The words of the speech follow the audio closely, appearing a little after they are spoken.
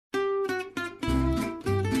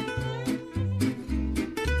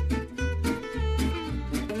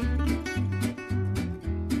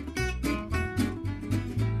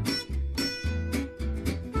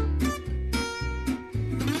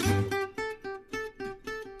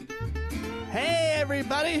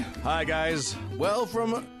everybody. Hi, guys. Well,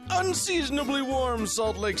 from unseasonably warm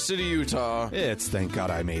Salt Lake City, Utah, It's Thank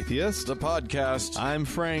God I'm Atheist. the podcast. I'm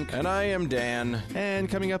Frank. And I am Dan. And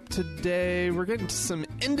coming up today, we're getting to some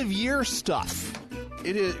end-of-year stuff.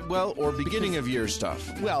 It is, well, or beginning of year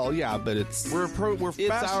stuff. Well, yeah, but it's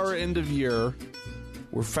our end of year.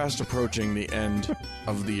 We're fast approaching the end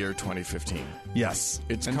of the year 2015. Yes.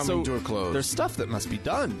 It's And coming so to a close. There's stuff that must be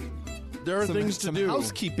done. There are things to some do.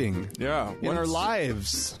 housekeeping. Yeah, in our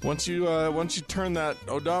lives. Once you turn that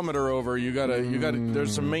odometer over, you gotta.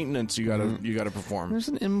 There's some maintenance you gotta perform. There's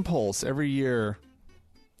an impulse every year.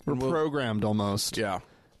 We're programmed almost. Yeah.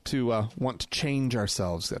 To want to change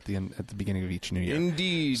ourselves at the beginning of each new year.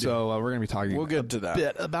 Indeed. So we're going to be talking We'll get to that.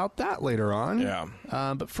 bit about that later on. Yeah.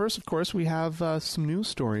 But first, of course, we have some news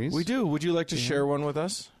stories. We do. Would you like to share one with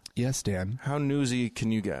us? Yes, Dan. How newsy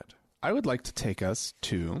can you get? I would like to take us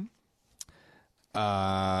to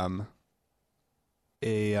the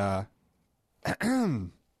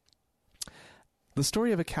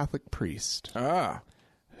story of a Catholic priest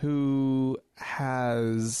who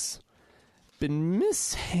has been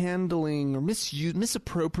mishandling or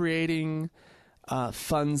misappropriating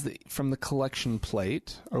funds from the collection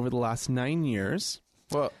plate over the last 9 years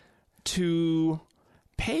to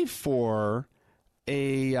pay for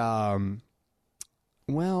a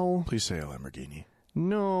Please say a Lamborghini.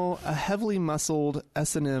 No, a heavily muscled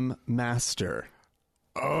S&M master.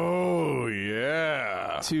 Oh,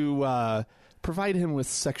 yeah. To provide him with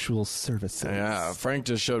sexual services. Yeah, Frank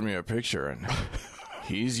just showed me a picture, and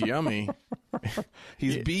he's yummy.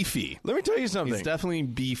 He's beefy. Let me tell you something. He's definitely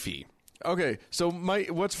beefy. Okay, so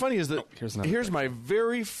what's funny is that here's my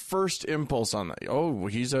very first impulse on that. Oh,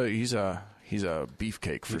 he's a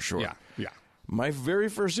beefcake for sure. Yeah. My very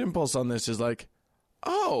first impulse on this is like,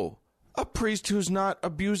 oh, a priest who's not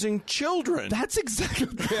abusing children. That's exactly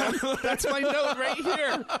that's my note right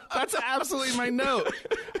here. That's absolutely my note.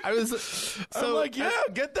 I'm like,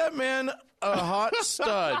 get that man a hot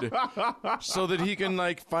stud so that he can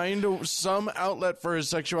find some outlet for his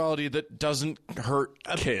sexuality that doesn't hurt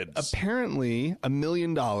kids. Apparently, $1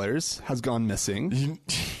 million has gone missing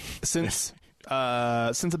since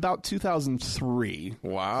about 2003.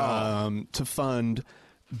 Wow. To fund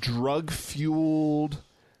drug-fueled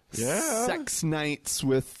sex nights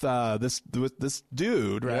with this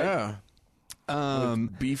dude, right? Yeah.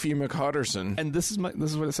 Beefy McHotterson. And this is what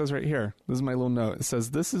it says right here. This is my little note. It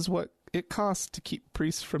says, "This is what it costs to keep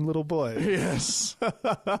priests from little boys." Yes.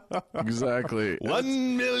 Exactly.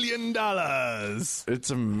 $1 million. It's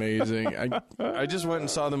amazing. I just went and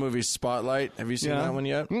saw the movie Spotlight. Have you seen that one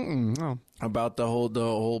yet? No. About the whole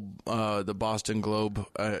the Boston Globe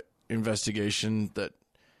investigation that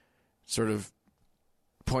sort of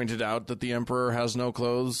pointed out that the emperor has no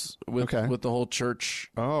clothes with the whole church.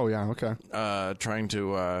 Oh yeah, okay. Trying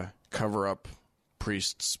to cover up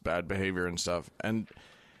priests' bad behavior and stuff. And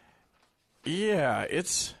yeah,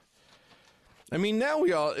 it's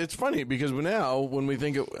funny because now when we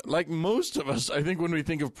think of, most of us, I think when we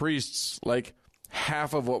think of priests,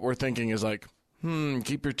 half of what we're thinking is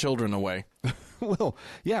keep your children away. Well,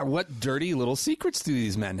 yeah, what dirty little secrets do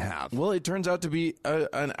these men have? Well, it turns out to be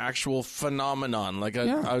an actual phenomenon,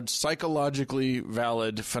 a psychologically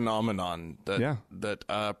valid phenomenon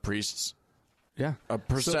that priests. Yeah,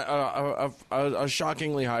 a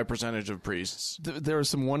shockingly high percentage of priests. There are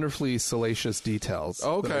some wonderfully salacious details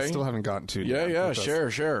that I still haven't gotten to yet. Yeah,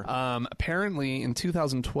 sure. Apparently, in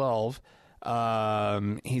 2012,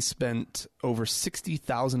 he spent over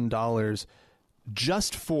 $60,000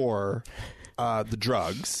 just for the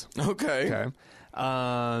drugs. Okay.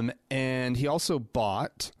 And he also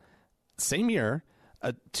bought, same year,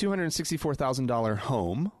 a $264,000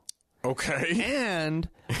 home. Okay. And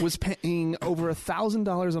was paying over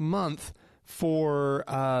 $1,000 a month for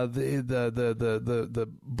the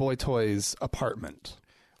Boy Toys apartment.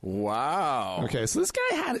 Wow. Okay, so this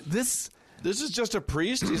guy had this. This is just a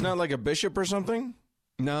priest? He's not like a bishop or something?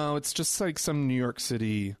 No, it's just some New York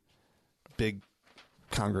City big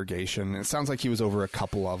congregation. It sounds like he was over a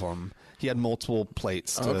couple of them. He had multiple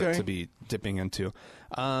plates to be dipping into.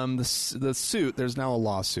 The suit, there's now a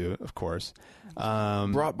lawsuit, of course.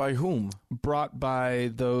 Brought by whom? Brought by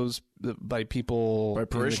people. By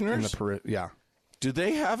parishioners? Yeah. Do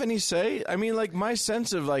they have any say? I mean, my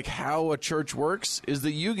sense of how a church works is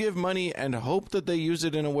that you give money and hope that they use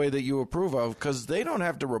it in a way that you approve of, because they don't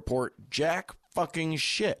have to report jack fucking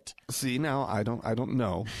shit. See, now I don't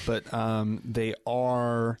know, but they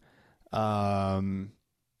are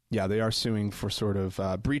they are suing for sort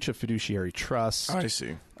of breach of fiduciary trust. I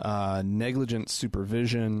see. Negligent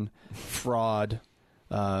supervision, fraud,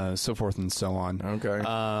 so forth and so on.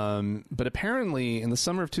 Okay. But apparently, in the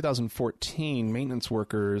summer of 2014, maintenance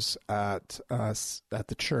workers at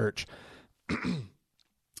the church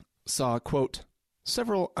saw, quote,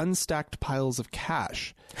 several unstacked piles of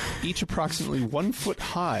cash, each approximately 1 foot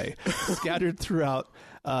high, scattered throughout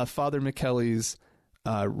Father McKelly's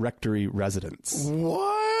rectory residence.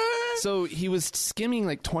 What? So he was skimming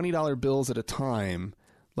like $20 bills at a time,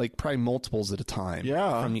 like probably multiples at a time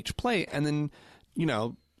from each plate, and then,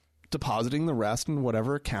 depositing the rest in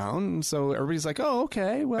whatever account. And so everybody's like, oh,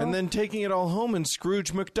 okay, well. And then taking it all home and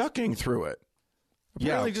Scrooge McDucking through it.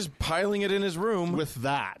 Apparently just piling it in his room. With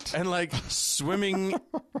that. And like swimming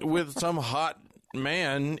with some hot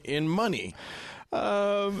man in money.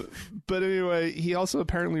 But anyway, he also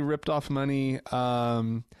apparently ripped off money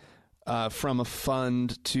from a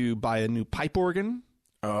fund to buy a new pipe organ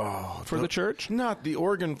for the church. Not the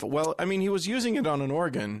organ. Well, I mean, he was using it on an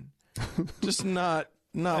organ, just not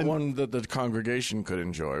one that the congregation could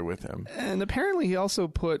enjoy with him. And apparently he also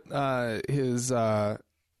put his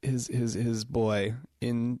boy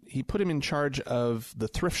in. He put him in charge of the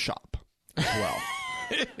thrift shop as well.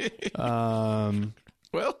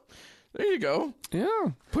 Well, there you go. Yeah,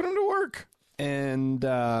 put him to work. And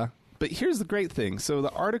but here's the great thing. So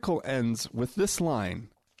the article ends with this line,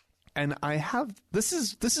 and I have this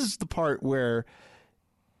is the part where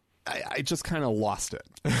I just kind of lost it.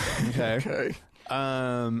 Okay. Okay.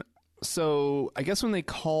 So I guess when they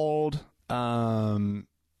called the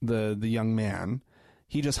young man,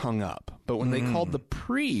 he just hung up. But when they called the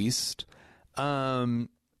priest, the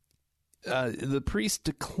priest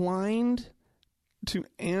declined to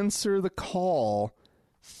answer the call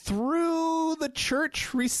through the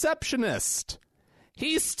church receptionist.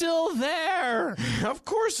 He's still there. Of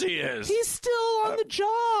course he is. He's still on the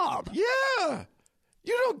job. Yeah.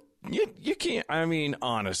 You can't, I mean,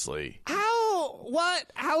 honestly.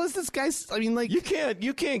 How is this guy? I mean, like, you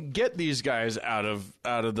can't get these guys out of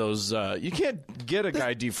those. You can't get a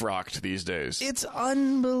guy defrocked these days. It's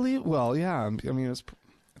unbelievable. Well, yeah. I mean,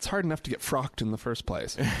 it's hard enough to get frocked in the first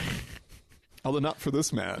place. Although not for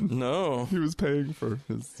this man. No, he was paying for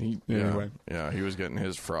his. Anyway, yeah, he was getting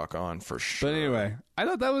his frock on for sure. But anyway, I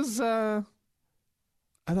thought that was. I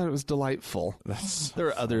thought it was delightful. There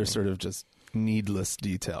are other sort of just needless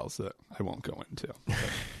details that I won't go into.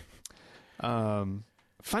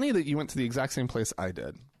 Funny that you went to the exact same place I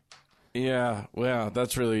did. Yeah, well,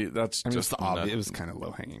 that's just the obvious. It was kind of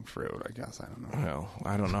low hanging fruit, I guess. I don't know. Well,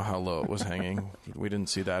 I don't know how low it was hanging. We didn't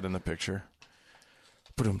see that in the picture.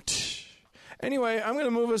 Anyway, I'm going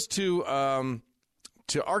to move us to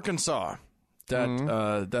Arkansas,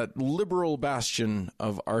 that liberal bastion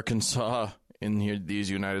of Arkansas in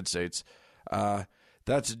these United States.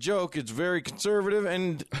 That's a joke. It's very conservative,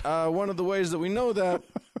 and one of the ways that we know that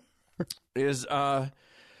is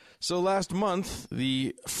so last month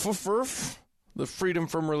the FFRF, the Freedom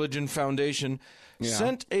from Religion Foundation,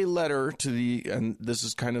 sent a letter to and this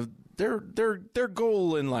is kind of their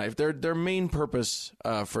goal in life, their main purpose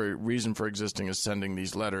for reason for existing is sending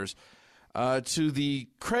these letters to the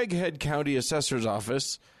Craighead County Assessor's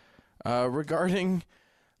Office regarding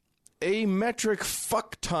a metric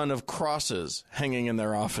fuck ton of crosses hanging in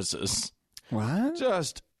their offices. What?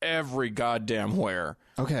 Just every goddamn where.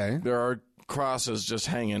 Okay. There are crosses just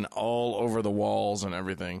hanging all over the walls and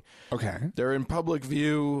everything. Okay. They're in public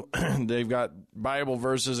view. They've got Bible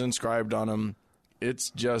verses inscribed on them. It's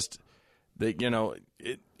just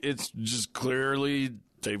it's just clearly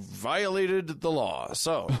they violated the law.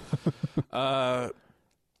 So the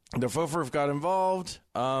FFRF got involved,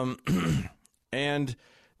 and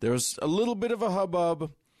there was a little bit of a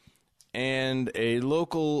hubbub, and a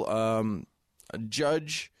local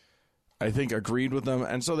judge, I think, agreed with them,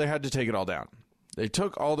 and so they had to take it all down. They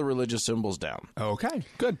took all the religious symbols down. Okay,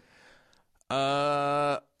 good.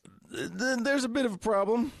 There's a bit of a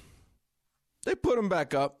problem. They put them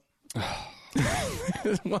back up.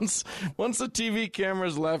 Once the TV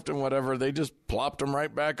cameras left and whatever, they just plopped them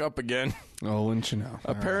right back up again. Oh, wouldn't you know?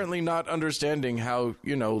 Apparently not understanding how,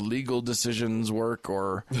 legal decisions work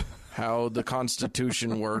or how the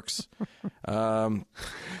Constitution works.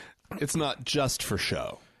 It's not just for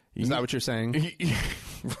show. Is that what you're saying?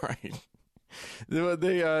 Right.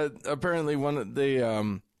 They apparently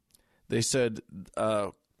they said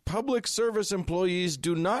public service employees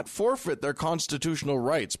do not forfeit their constitutional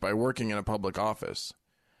rights by working in a public office.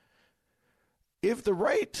 If the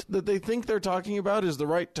right that they think they're talking about is the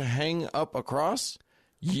right to hang up a cross,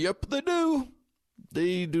 yep, they do.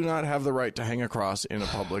 They do not have the right to hang a cross in a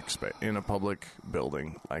public in a public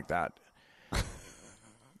building like that.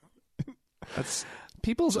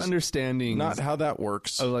 people's understanding Not how that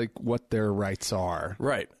works. of like what their rights are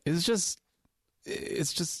Right. is just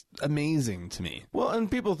amazing to me. Well, and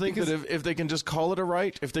people think that if they can just call it a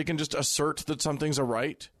right, if they can just assert that something's a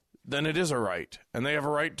right, then it is a right, and they have a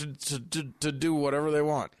right to do whatever they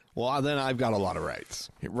want. Well, then I've got a lot of rights,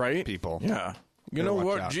 Right? people. Yeah. You know watch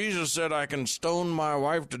what? out. Jesus said I can stone my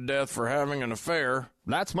wife to death for having an affair.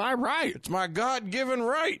 That's my right It's my God-given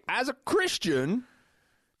right. as a Christian.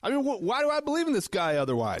 I mean, why do I believe in this guy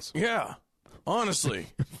otherwise? Yeah. Honestly.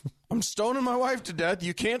 I'm stoning my wife to death.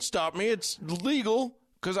 You can't stop me. It's legal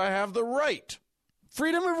because I have the right.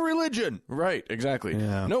 Freedom of religion. Right, exactly.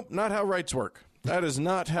 Yeah. Nope, not how rights work. That is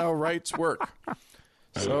not how rights work.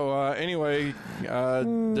 So anyway,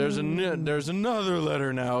 there's another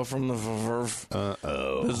letter now from the VRF.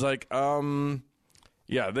 Uh-oh. It's like,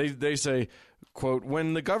 yeah, they say, quote,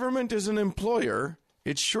 when the government is an employer,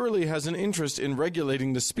 it surely has an interest in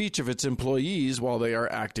regulating the speech of its employees while they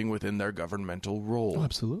are acting within their governmental role.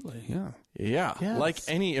 Absolutely, yeah. Yeah, Yes. like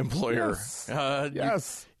any employer. Yes.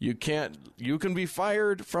 Yes. You can be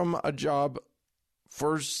fired from a job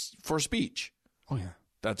for speech. Oh, yeah.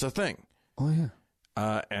 That's a thing. Oh, yeah.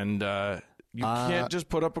 And you can't just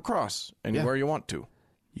put up a cross anywhere you want to.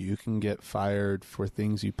 You can get fired for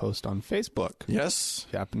things you post on Facebook. Yes.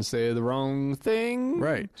 If you happen to say the wrong thing.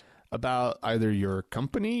 Right. About either your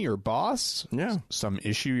company, your boss, Yeah. some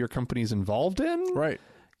issue your company's involved in. Right.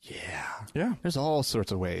 Yeah. Yeah. There's all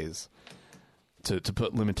sorts of ways to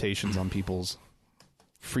put limitations on people's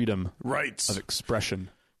freedom Rights. of expression.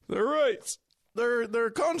 Their rights. Their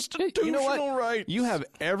constitutional You know what? rights. You have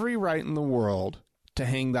every right in the world to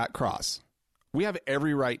hang that cross. We have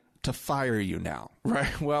every right to fire you now.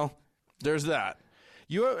 Right. Well, there's that.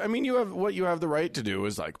 You have what you have the right to do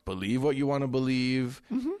is like believe what you want to believe.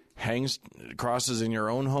 Hang crosses in your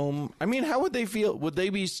own home. I mean, how would they feel? Would they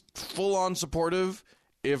be full on supportive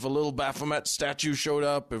if a little Baphomet statue showed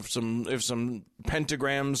up? If some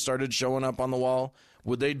pentagrams started showing up on the wall,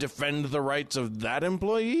 would they defend the rights of that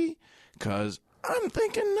employee? Because I'm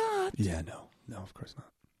thinking not. Yeah, no, of course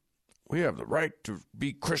not. We have the right to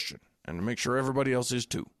be Christian and to make sure everybody else is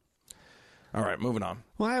too. All right, moving on.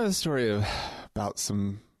 Well, I have a story about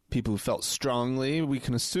some people who felt strongly, we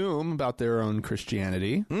can assume, about their own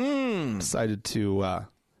Christianity. Decided to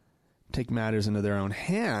take matters into their own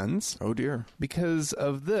hands. Oh, dear. Because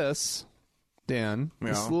of this, Dan, Yeah.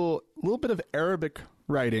 this little bit of Arabic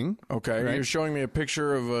writing. Okay, Right. you're showing me a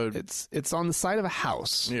picture of a... It's on the side of a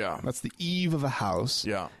house. Yeah. That's the eave of a house.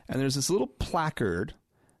 Yeah. And there's this little placard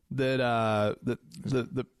that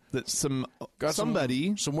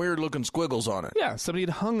somebody Some weird-looking squiggles on it. Yeah, somebody had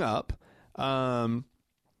hung up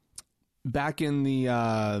back in the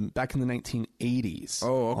 1980s.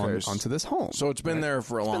 Oh, okay. Onto this home. So it's been there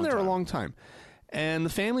for a long time. It's been there a long time. And the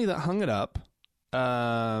family that hung it up,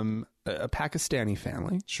 a Pakistani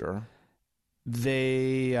family, Sure.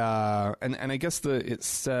 they and I guess it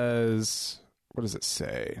says, what does it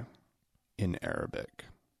say in Arabic?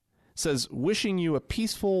 It says, wishing you a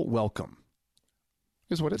peaceful welcome,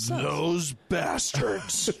 is what it says. Those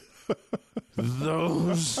bastards.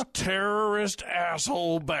 Those terrorist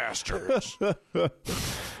asshole bastards.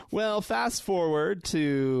 Well, fast forward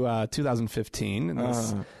to 2015 in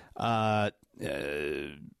this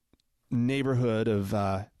neighborhood of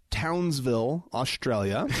Townsville,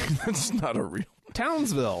 Australia. That's not a real...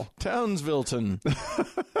 Townsville. Townsvilleton.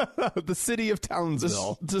 The city of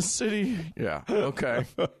Townsville. The city... Yeah, okay.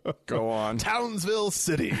 Go on. Townsville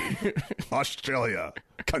City, Australia,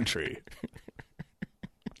 country.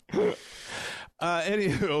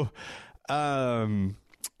 Anywho,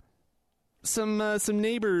 some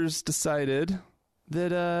neighbors decided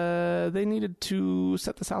that they needed to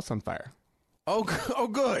set this house on fire. Oh,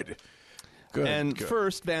 good. Good. And good.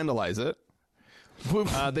 first vandalize it.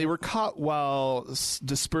 They were caught while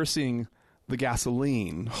dispersing the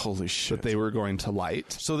gasoline. Holy shit. That they were going to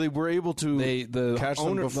light. So they were able to catch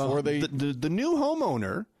them before they... The new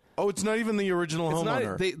homeowner... Oh, it's not even the original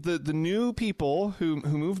homeowner. The new people who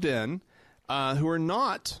moved in, who are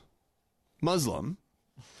not Muslim,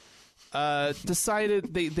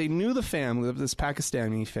 decided they knew the family, this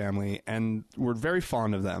Pakistani family, and were very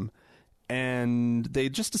fond of them. And they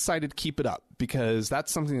just decided to keep it up because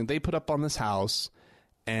that's something that they put up on this house.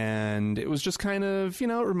 And it was just kind of, it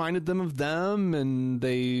reminded them of them. And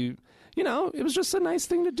they, it was just a nice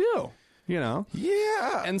thing to do, Yeah.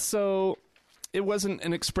 And so it wasn't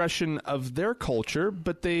an expression of their culture,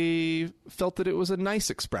 but they felt that it was a nice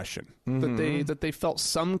expression that they felt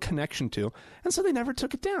some connection to. And so they never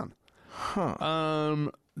took it down. Huh.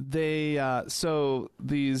 So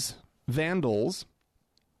these vandals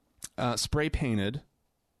spray painted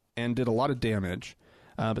and did a lot of damage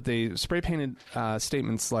But they spray painted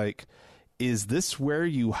statements like, "Is this where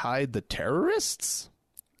you hide the terrorists?"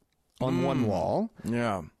 on one wall.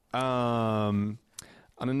 Yeah. On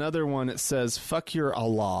another one, it says, "Fuck your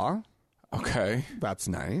Allah." Okay. That's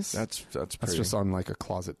nice. That's pretty. That's just on like a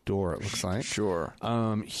closet door, it looks like. Sure.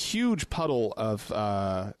 Huge puddle of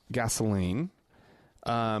gasoline.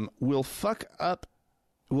 We'll fuck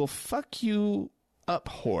you up,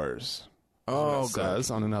 whores. Oh, it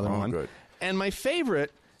says on another one. Good. And my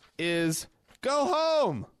favorite is "Go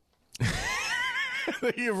home."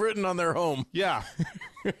 You've written on their home. Yeah.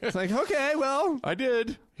 It's like, okay, well, I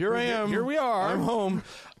did. Here I am. Here we are. I'm home.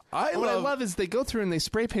 What I love is they go through and they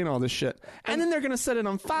spray paint all this shit, and then they're going to set it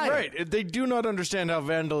on fire. Right. They do not understand how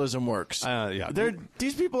vandalism works. Yeah.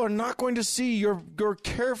 These people are not going to see your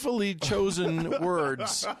carefully chosen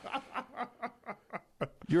words.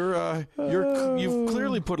 You've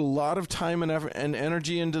clearly put a lot of time and effort and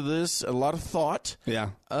energy into this, a lot of thought. Yeah.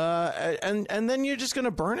 And then you're just going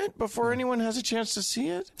to burn it before anyone has a chance to see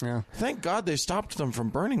it? Yeah. Thank God they stopped them from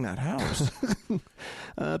burning that house.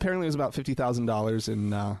 Apparently it was about $50,000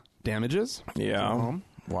 in damages. Yeah.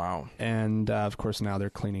 Wow. And, of course, now they're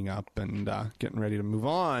cleaning up and getting ready to move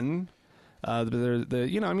on.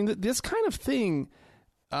 This kind of thing,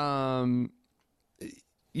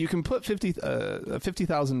 you can put a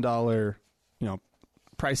 $50,000,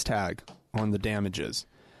 price tag on the damages,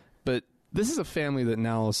 but this is a family that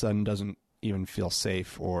now all of a sudden doesn't even feel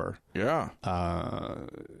safe or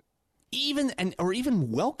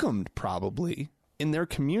even welcomed probably in their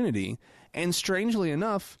community. And strangely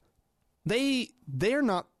enough, they're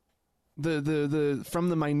not the from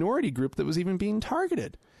the minority group that was even being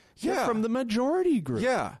targeted. Yeah, they're from the majority group.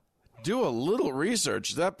 Yeah. Do a little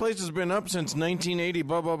research. That place has been up since 1980,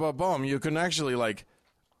 blah, blah, blah, boom. You can actually,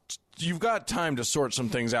 you've got time to sort some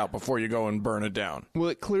things out before you go and burn it down. Well,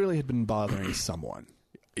 it clearly had been bothering someone.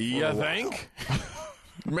 You think?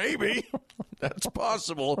 Maybe. That's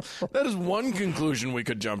possible. That is one conclusion we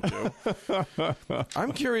could jump to.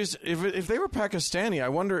 I'm curious, if they were Pakistani, I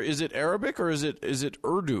wonder, is it Arabic or is it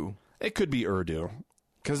Urdu? It could be Urdu.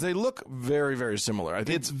 Because they look very, very similar. I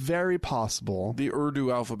think it's very possible. The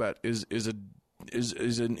Urdu alphabet is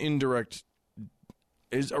an indirect.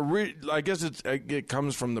 I guess it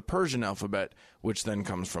comes from the Persian alphabet, which then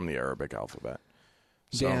comes from the Arabic alphabet.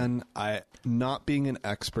 So, Dan, not being an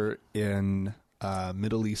expert in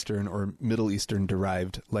Middle Eastern or Middle Eastern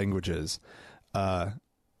derived languages,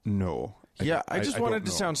 no. I just wanted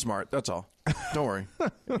to sound smart. That's all. Don't worry.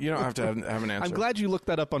 You don't have to have an answer. I'm glad you looked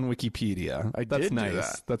that up on Wikipedia. That's did nice. Do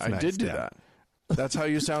that. That's I nice, did do Dan. that. That's how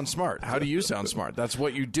you sound smart. How do you sound smart? That's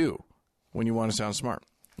what you do when you want to sound smart.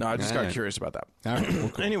 No, I just got curious about that. All right. Well,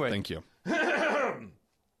 cool. Anyway. Thank you. I'm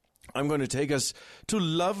going to take us to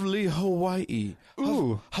lovely Hawaii.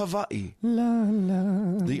 Ooh. Hawaii. La,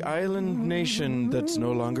 la. The island nation that's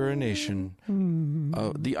no longer a nation.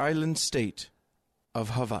 The island state of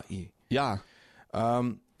Hawaii. Yeah.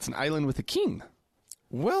 It's an island with a king.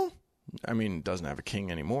 Well, I mean, it doesn't have a king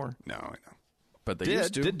anymore. No, I know. But they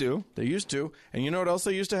used to. Did do. They used to. And you know what else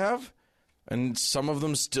they used to have? And some of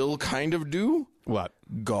them still kind of do? What?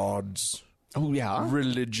 Gods. Oh, yeah.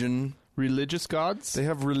 Religion. Religious gods? They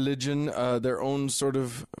have religion, their own sort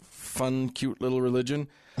of fun, cute little religion.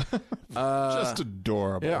 Just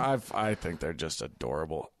adorable. Yeah, I think they're just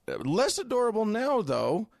adorable. Less adorable now,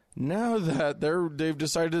 though. Now that they've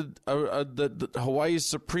decided that the Hawaii's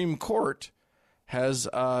Supreme Court has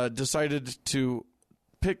decided to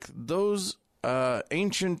pick those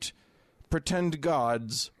ancient pretend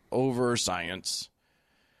gods over science.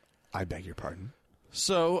 I beg your pardon.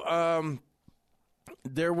 So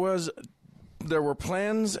there were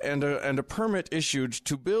plans and a permit issued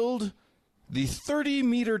to build the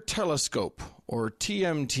 30-meter telescope, or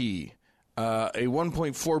TMT, a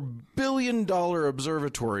 $1.4 billion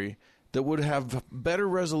observatory that would have better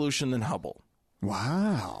resolution than Hubble.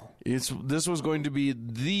 Wow. This was going to be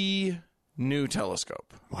the new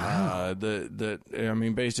telescope. Wow.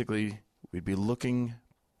 Basically, we'd be looking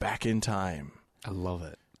back in time. I love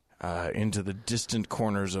it. Into the distant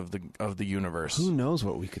corners of the universe. Who knows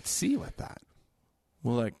what we could see with that?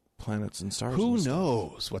 Well, like planets and stars. Who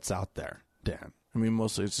knows what's out there, Dan? I mean,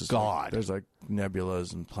 mostly it's just God. There's like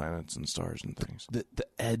nebulas and planets and stars and things. The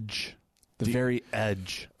edge, the very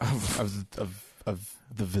edge of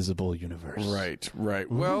the visible universe.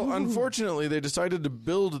 Right. Well, unfortunately, they decided to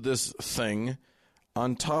build this thing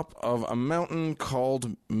on top of a mountain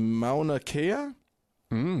called Mauna Kea.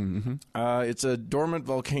 Mm-hmm. It's a dormant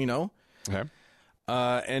volcano. Okay.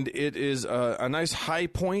 And it is a nice high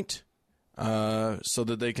point, so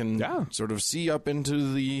that they can sort of see up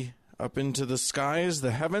into the skies,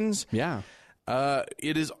 the heavens. Yeah.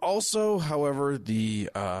 It is also, however, the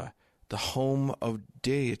home of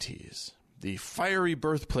deities, the fiery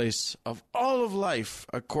birthplace of all of life,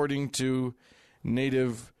 according to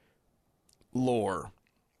native lore.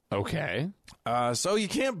 Okay. So you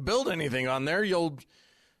can't build anything on there. You'll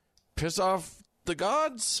piss off the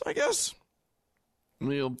gods, I guess.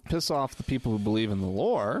 You'll piss off the people who believe in the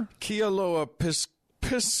lore. Kialoa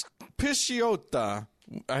Pisciota.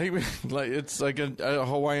 It's like a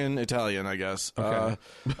Hawaiian Italian, I guess. Okay.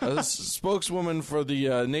 A spokeswoman for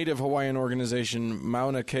the native Hawaiian organization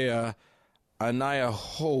Mauna Kea Anaya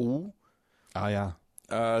Hou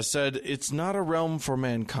said, "It's not a realm for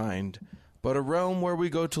mankind, but a realm where we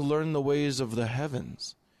go to learn the ways of the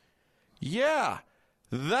heavens." Yeah,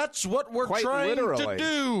 that's what we're Quite trying literally. to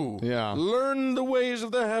do. Yeah. Learn the ways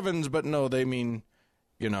of the heavens. But no, they mean,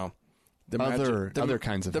 the Other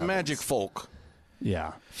kinds of the heavens. magic folk.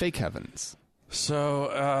 Yeah. Fake heavens. So,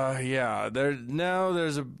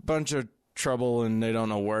 there's a bunch of trouble, and they don't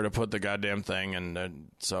know where to put the goddamn thing,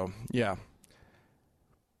 and so, yeah.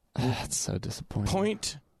 That's so disappointing.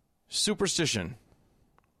 Point superstition.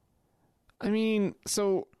 I mean,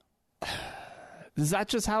 so is that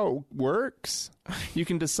just how it works? You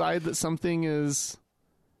can decide that something is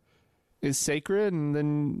sacred, and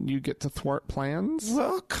then you get to thwart plans?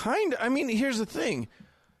 Well, kind of. I mean, here's the thing.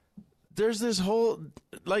 There's this whole,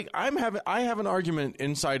 I have an argument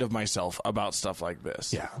inside of myself about stuff like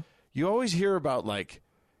this. Yeah. You always hear about,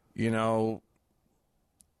 you're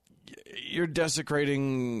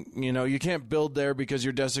desecrating, you can't build there because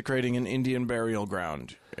you're desecrating an Indian burial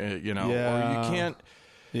ground, or you can't,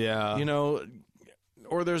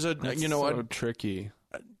 or there's a, That's so tricky.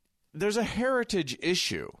 There's a heritage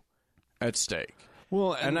issue at stake.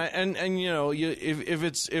 Well, if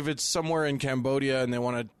it's somewhere in Cambodia and they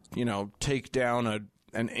want to, take down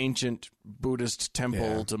an ancient Buddhist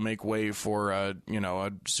temple to make way for a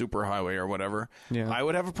superhighway or whatever, I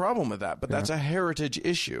would have a problem with that. But that's a heritage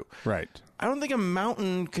issue. Right. I don't think a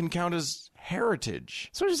mountain can count as heritage.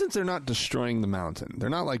 Especially since they're not destroying the mountain. They're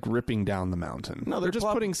not ripping down the mountain. No, they're just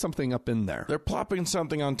putting something up in there. They're plopping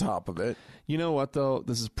something on top of it. You know what, though?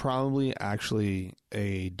 This is probably actually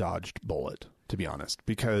a dodged bullet, to be honest,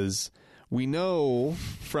 because we know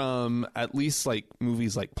from at least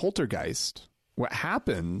movies like Poltergeist what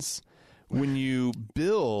happens when you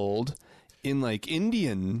build in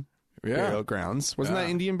Indian burial grounds. Wasn't that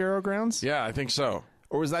Indian burial grounds? Yeah, I think so.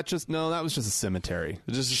 Or was that just that was just a cemetery.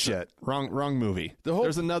 Just shit. Wrong movie.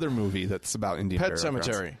 There's another movie that's about Indian Pet burial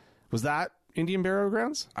Cemetery. grounds. Was that Indian burial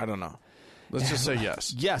grounds? I don't know. Let's just say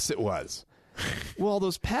yes. Yes, it was. Well,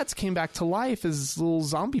 those pets came back to life as little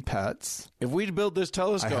zombie pets. If we build this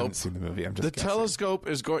telescope... I haven't seen the movie. I'm just guessing. Telescope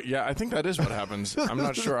is going... Yeah, I think that is what happens. I'm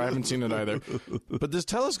not sure. I haven't seen it either. But this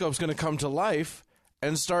telescope's going to come to life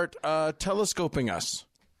and start telescoping us.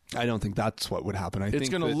 I don't think that's what would happen. It's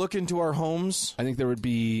going to look into our homes. I think there would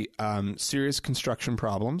be serious construction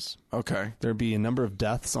problems. Okay. There'd be a number of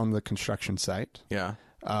deaths on the construction site. Yeah.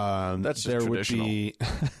 That's just traditional. Would be...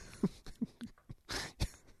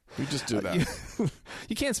 We just do that.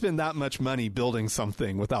 You can't spend that much money building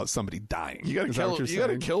something without somebody dying. You got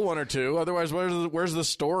to kill one or two. Otherwise, where's the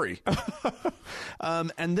story?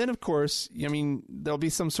 And then, of course, there'll be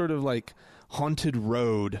some sort of haunted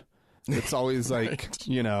road. It's always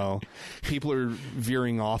people are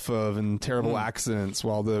veering off of and terrible accidents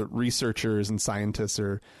while the researchers and scientists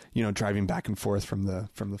are, driving back and forth from the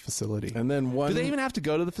facility. And then do they even have to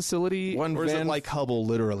go to the facility? Or is it like Hubble,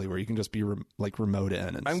 literally, where you can just be remote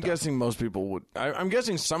in? And I'm guessing most people would. I'm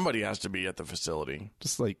guessing somebody has to be at the facility.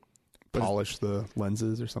 Just polish the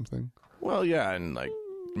lenses or something. Well, yeah, and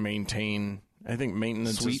maintain. I think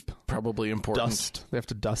maintenance is probably important. Dust. They have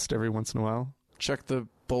to dust every once in a while. Check the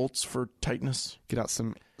bolts for tightness. Get out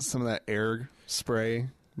some of that air spray,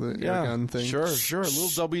 the air gun thing. Sure. A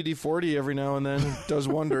little WD-40 every now and then does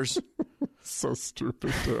wonders. So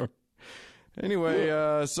stupid, though.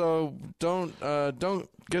 Anyway, so don't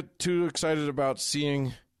get too excited about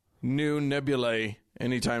seeing new nebulae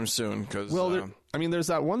anytime soon. Cause, there's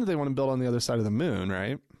that one that they want to build on the other side of the moon,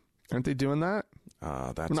 right? Aren't they doing that?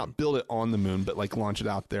 Not build it on the moon, but launch it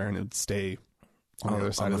out there and it'd stay on the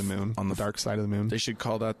other side of the moon, on the dark side of the moon. They should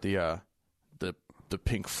call that the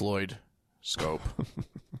Pink Floyd scope.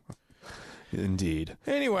 Indeed.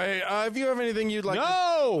 Anyway, if you have anything you'd like...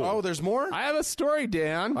 No! Oh, there's more? I have a story,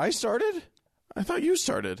 Dan. I started? I thought you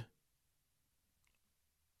started.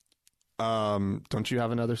 Don't you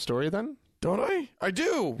have another story then? Don't I? I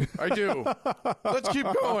do. Let's keep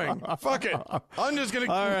going. Fuck it. I'm just gonna.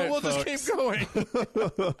 right, we'll folks. just keep going.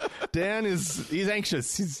 Dan he's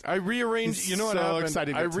anxious. I rearranged. He's You know what so happened?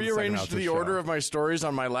 excited to I get to the second rearranged half of the the show. order of my stories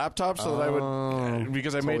on my laptop so that I would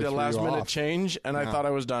because I made totally a threw last you minute off. change and I thought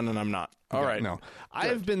I was done and I'm not. All right. No,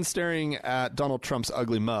 I've been staring at Donald Trump's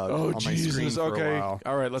ugly mug on my Jesus. screen for Okay. a while.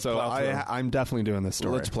 All right, let's so plow through. I'm definitely doing this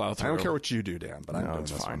story. Let's plow I don't through. care what you do, Dan, but I'm doing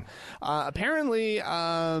it's this fine. one. Apparently,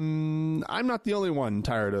 I'm not the only one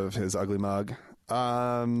tired of his ugly mug.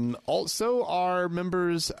 Also, are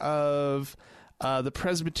members of the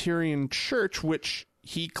Presbyterian Church, which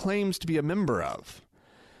he claims to be a member of.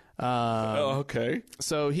 Okay.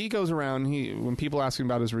 So he goes around. When people ask him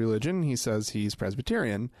about his religion, he says he's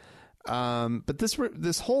Presbyterian. But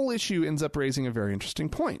this whole issue ends up raising a very interesting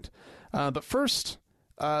point. But first,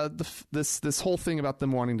 this whole thing about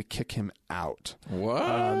them wanting to kick him out.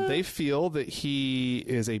 What? They feel that he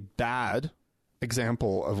is a bad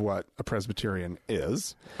example of what a Presbyterian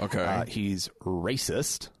is. Okay. He's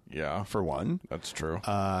racist, Yeah, for one. that's true.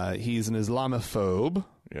 He's an Islamophobe,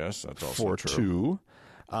 Yes, that's also for true. two.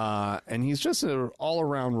 And he's just an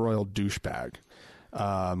all-around royal douchebag,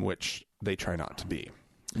 which they try not to be.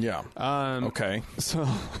 Yeah. Okay. So,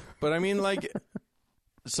 But I mean, like,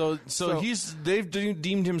 so they've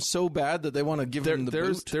deemed him so bad that they want to give him the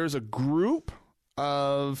boot. there's a group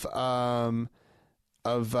of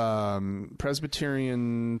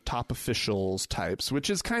Presbyterian top officials types, which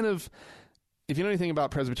is kind of, if you know anything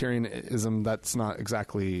about Presbyterianism, that's not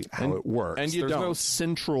exactly how it works. and you There's no don't.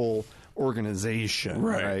 central organization,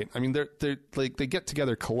 right? I mean, they're like they get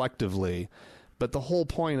together collectively, but the whole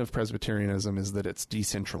point of Presbyterianism is that it's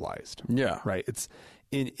decentralized. Yeah. Right. It's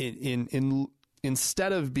in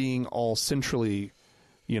instead of being all centrally,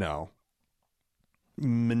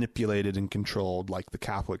 manipulated and controlled like the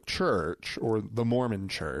Catholic Church or the Mormon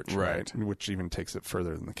Church, Right. Which even takes it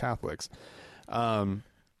further than the Catholics.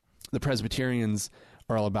 The Presbyterians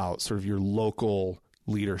are all about sort of your local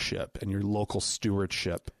leadership and your local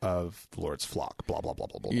stewardship of the Lord's flock, blah, blah, blah,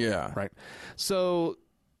 blah, blah. Yeah. Right. So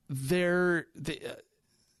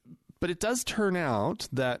but it does turn out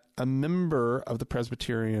that a member of the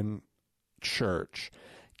Presbyterian Church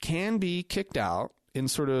can be kicked out in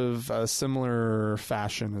sort of a similar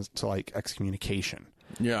fashion as to like excommunication.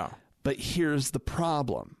 Yeah. But here's the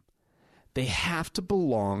problem. They have to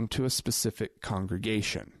belong to a specific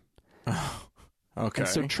congregation. Okay. And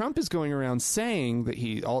so Trump is going around saying that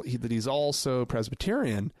that he's also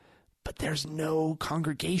Presbyterian, but there's no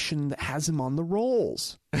congregation that has him on the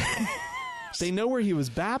rolls. They know where he was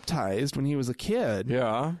baptized when he was a kid,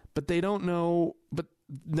 yeah. but they don't know, but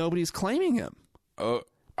nobody's claiming him.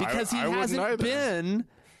 Because he I wouldn't hasn't either. been,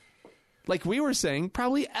 like we were saying,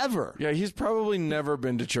 probably ever. Yeah, he's probably never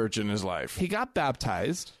been to church in his life. He got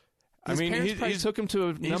baptized. His parents probably took him to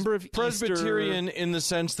a number of Presbyterian in the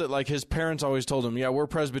sense that, like, his parents always told him, yeah, we're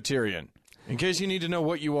Presbyterian. In case you need to know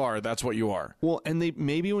what you are, that's what you are. Well, and they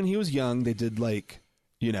maybe when he was young, they did like,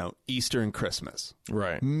 Easter and Christmas.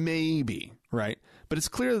 Right. Maybe, right? But it's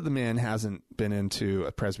clear that the man hasn't been into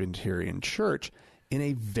a Presbyterian church in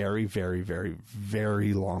a very, very, very,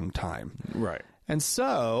 very long time. Right. And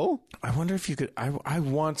so I wonder if you could. I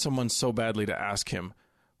want someone so badly to ask him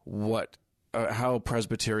how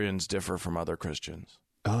Presbyterians differ from other Christians.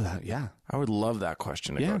 yeah. I would love that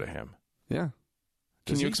question to go to him. Yeah.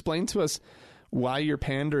 Can you explain to us why you're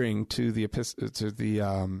pandering to the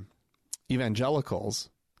evangelicals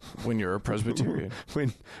When you're a Presbyterian.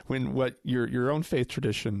 when what your own faith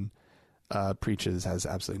tradition preaches has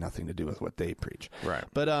absolutely nothing to do with what they preach. Right.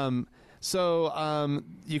 But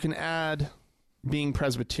you can add being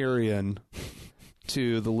Presbyterian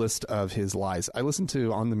to the list of his lies. I listened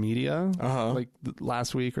to On the Media like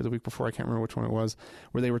last week or the week before, I can't remember which one it was,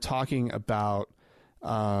 where they were talking about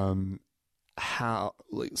how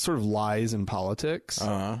sort of lies in politics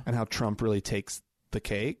and how Trump really takes the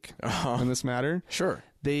cake in this matter. Sure.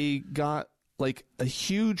 They got like a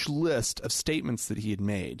huge list of statements that he had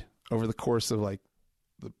made over the course of like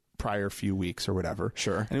the prior few weeks or whatever.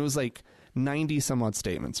 Sure. And it was like 90 some odd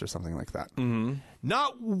statements or something like that. Mm-hmm.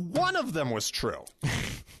 Not one of them was true.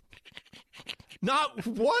 Not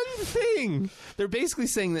one thing. They're basically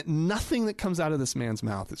saying that nothing that comes out of this man's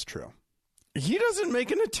mouth is true. He doesn't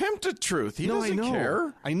make an attempt at truth. He doesn't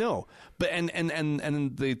care. I know. But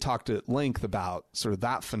and they talked at length about sort of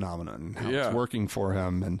that phenomenon, how it's working for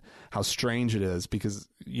him and how strange it is because,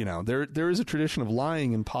 there is a tradition of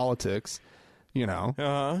lying in politics, but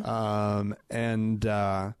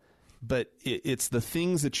it's the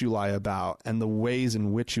things that you lie about and the ways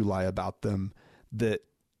in which you lie about them that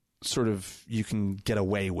sort of you can get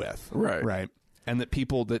away with. Right. Right. and that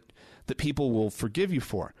people will forgive you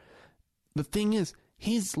for. The thing is,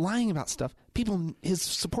 he's lying about stuff. People, his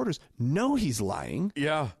supporters, know he's lying.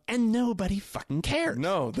 Yeah. And nobody fucking cares.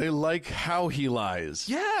 No, they like how he lies.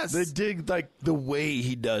 Yes. They dig, like, the way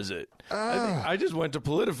he does it. I just went to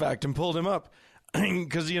PolitiFact and pulled him up.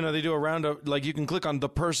 Because, they do a roundup. Like, you can click on the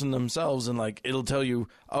person themselves, and, like, it'll tell you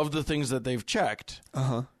of the things that they've checked.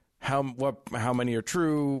 Uh-huh. How many are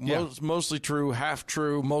true, mostly true, half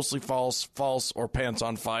true, mostly false, or pants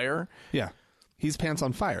on fire. Yeah. He's pants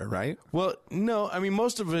on fire, right? Well, no, I mean,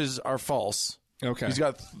 most of his are false. Okay. He's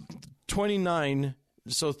got 29,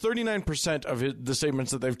 so 39% of the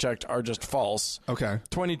statements that they've checked are just false. Okay.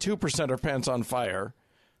 22% are pants on fire.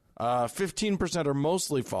 15% are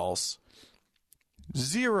mostly false.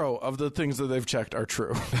 0 of the things that they've checked are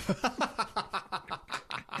true.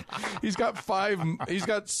 He's got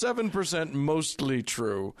 7% mostly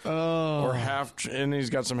true, or half, and he's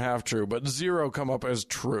got some half true, but 0 come up as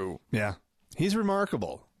true. Yeah. He's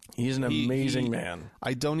remarkable. He's an amazing man.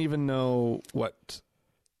 I don't even know what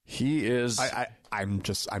he is.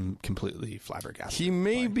 I'm completely flabbergasted. He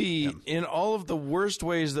may be, in all of the worst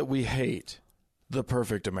ways that we hate, the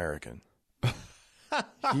perfect American.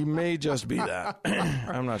 He may just be that.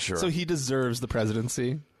 I'm not sure. So he deserves the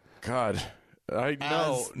presidency? God. I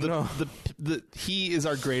know. No. He is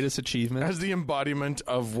our greatest achievement. As the embodiment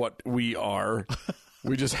of what we are.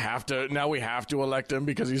 We just have to. Now we have to elect him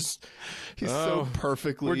because he's so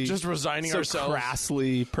perfectly. We're just resigning ourselves.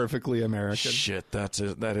 Crassly, perfectly American. Shit, that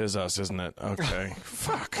is us, isn't it? Okay,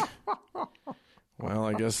 fuck. Well,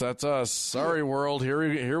 I guess that's us. Sorry, world.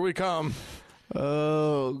 Here we come.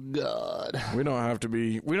 Oh God. We don't have to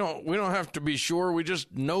be. We don't have to be sure. We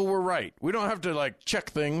just know we're right. We don't have to like check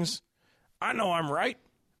things. I know I'm right.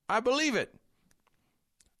 I believe it.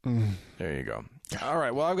 There you go. All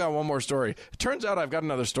right. Well, I've got one more story. It turns out I've got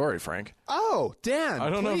another story, Frank. Oh, Dan. I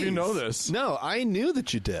don't know if you know this. No, I knew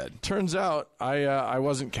that you did. Turns out I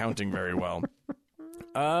wasn't counting very well.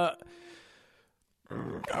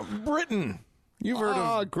 Britain. You've heard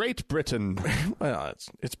of Great Britain. Well,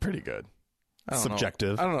 it's pretty good.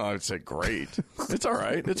 Subjective. I don't know. I'd say great. It's all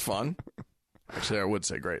right. It's fun. Actually, I would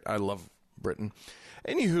say great. I love Britain.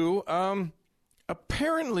 Anywho,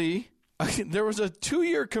 apparently there was a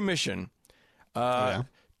 2-year commission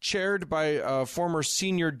chaired by a former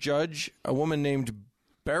senior judge, a woman named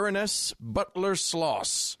Baroness Butler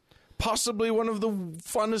Sloss. Possibly one of the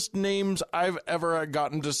funnest names I've ever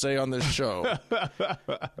gotten to say on this show.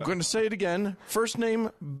 I'm going to say it again. First name,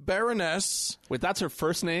 Baroness. Wait, that's her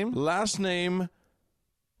first name? Last name,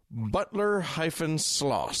 Butler-Sloss.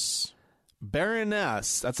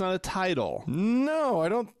 Baroness. That's not a title. No, I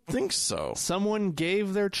don't think so. Someone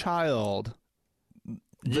gave their child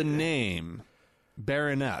the name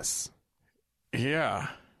Baroness. Yeah.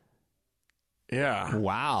 Yeah.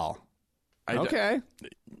 Wow. Okay. Yeah.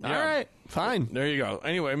 All right. Fine. There you go.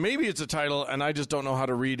 Anyway, maybe it's a title, and I just don't know how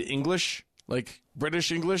to read English, like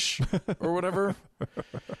British English or whatever.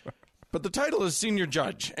 But the title is senior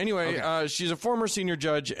judge. Anyway, okay. She's a former senior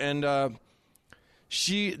judge, and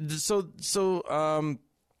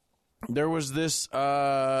there was this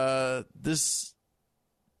this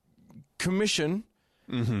commission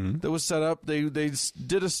that was set up. They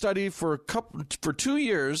did a study for 2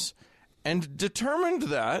 years and determined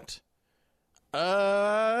that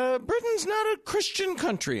Britain's not a Christian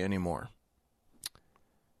country anymore.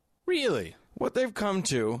 Really? What they've come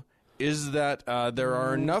to is that there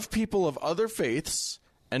are enough people of other faiths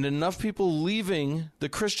and enough people leaving the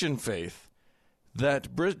Christian faith that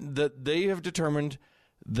they have determined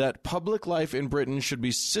that public life in Britain should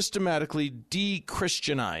be systematically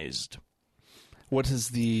de-Christianized. What does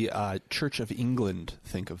the Church of England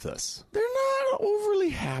think of this? They're not overly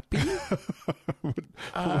happy.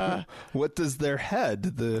 What does their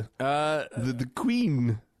head, the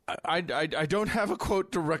Queen? I don't have a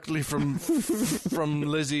quote directly from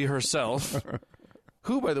Lizzie herself.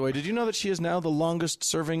 Who, by the way, did you know that she is now the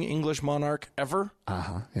longest-serving English monarch ever?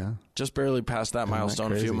 Yeah. Just barely passed that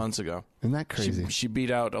milestone a few months ago. Isn't that crazy? She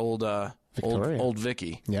beat out old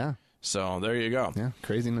Vicky. Yeah. So there you go. Yeah,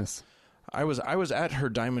 craziness. I was at her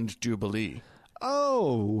Diamond Jubilee.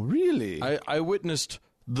 Oh, really? I witnessed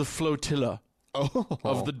the flotilla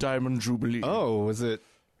of the Diamond Jubilee. Oh, was it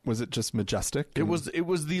just majestic? It was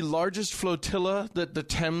the largest flotilla that the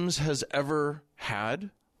Thames has ever had.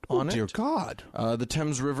 Oh, dear God. The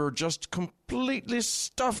Thames River just completely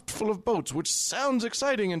stuffed full of boats, which sounds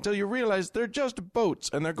exciting until you realize they're just boats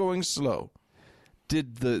and they're going slow.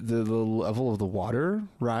 Did the level of the water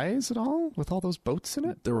rise at all with all those boats in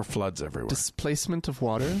it? There were floods everywhere. Displacement of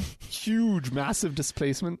water? Huge, massive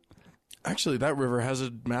displacement? Actually, that river has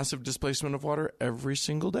a massive displacement of water every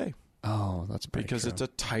single day. Oh, that's because true. it's a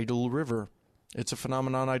tidal river. It's a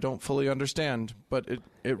phenomenon I don't fully understand, but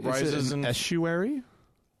it rises an estuary?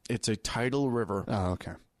 It's a tidal river. Oh,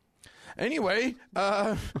 okay. Anyway,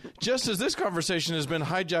 just as this conversation has been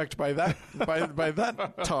hijacked by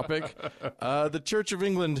that topic, the Church of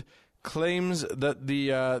England claims that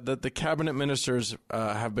the cabinet ministers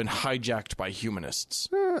have been hijacked by humanists.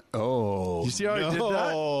 Oh, you see how I did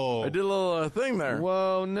that? I did a little thing there.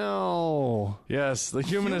 Whoa, no. Yes, the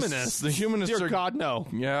humanists. The humanists. Dear God, no.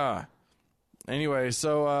 Yeah. Anyway,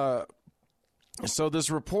 so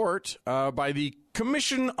this report by the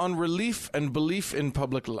Commission on Relief and Belief in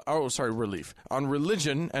Public on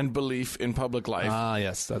Religion and Belief in Public Life. Ah,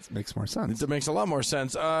 yes, that makes more sense. That makes a lot more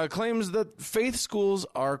sense. Claims that faith schools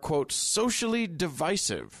are, quote, socially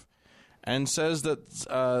divisive, and says that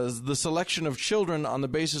the selection of children on the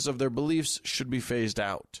basis of their beliefs should be phased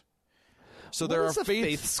out. So there are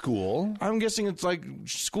faith school. I'm guessing it's like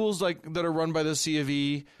schools like that are run by the C of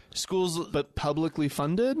E. Schools, but publicly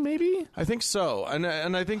funded, maybe. I think so, and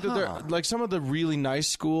I think that they're like some of the really nice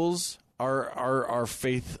schools are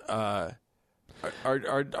faith are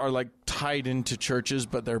like tied into churches,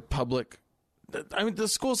 but they're public. I mean, the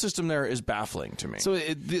school system there is baffling to me. So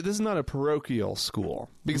this is not a parochial school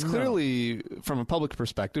because clearly, from a public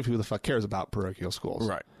perspective, who the fuck cares about parochial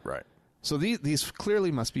schools? Right. So these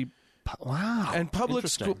clearly must be. Wow. And public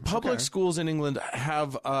schools in England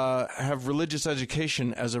have religious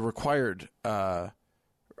education as a required course.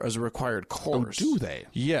 Oh, do they?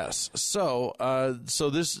 Yes. So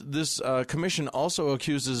this commission also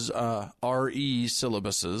accuses RE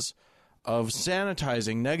syllabuses of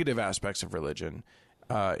sanitizing negative aspects of religion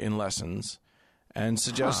in lessons, and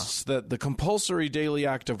suggests that the compulsory daily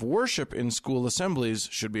act of worship in school assemblies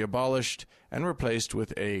should be abolished and replaced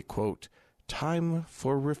with a, quote, time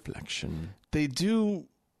for reflection. They do.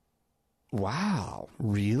 Wow.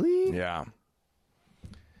 Really? Yeah.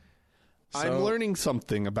 I'm learning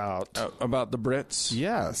something about the Brits.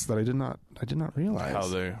 Yes, that I did not realize. How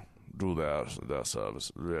they do their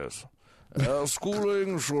service. Yes.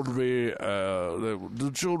 Schooling should be.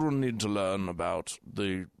 The children need to learn about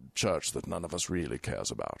the church that none of us really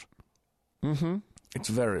cares about. Mm-hmm. It's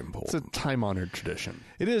very important. It's a time-honored tradition.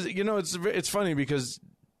 It is. You know, it's funny because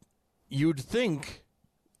you'd think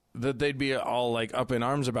that they'd be all like up in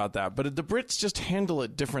arms about that, but the Brits just handle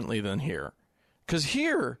it differently than here. Because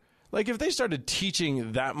here, like if they started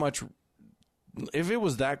teaching that much, if it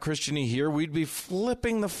was that Christian-y here, we'd be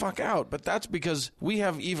flipping the fuck out. But that's because we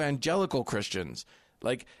have evangelical Christians.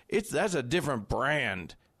 Like that's a different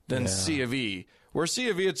brand than C of E. Where C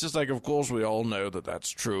of E, it's just like, of course we all know that that's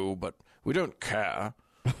true, but we don't care.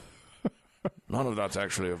 None of that's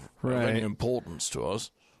actually of any importance to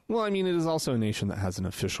us. Well, I mean, it is also a nation that has an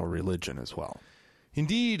official religion as well.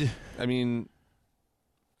 Indeed. I mean,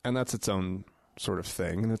 and that's its own sort of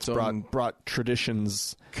thing. And it's brought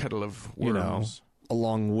traditions, kettle of worms,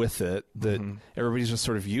 along with it that everybody's just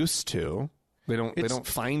sort of used to. They don't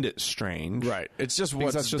find it strange. Right. It's just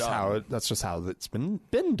what's done. That's just how it's been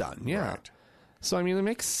done. Yeah. Right. So, I mean, it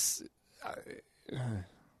makes...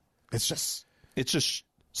 it's just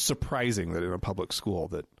surprising that in a public school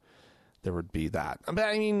that there would be that. But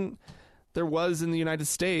I mean, there was in the United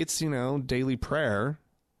States, daily prayer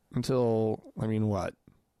until,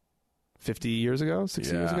 50 years ago,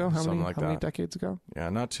 60 years ago? How many decades ago?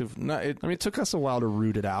 Yeah, it took us a while to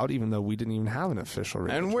root it out, even though we didn't even have an official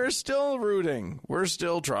religion. And we're still rooting. We're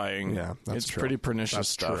still trying. Yeah, that's true. It's pretty pernicious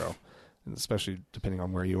stuff. True. Especially depending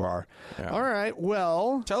on where you are. Yeah. All right,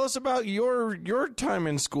 well, tell us about your time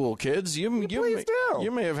in school, kids. You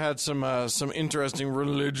may have had some interesting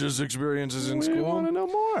religious experiences in school. We want to know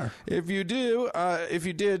more. If you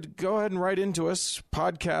did, go ahead and write into us,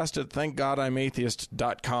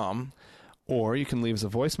 podcast@thankgodimatheist.com. Or you can leave us a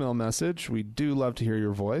voicemail message. We do love to hear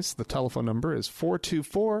your voice. The telephone number is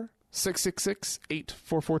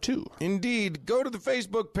 424-666-8442. Indeed. Go to the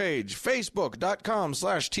Facebook page,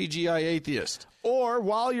 facebook.com/TGIAtheist. Or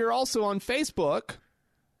while you're also on Facebook,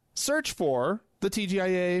 search for the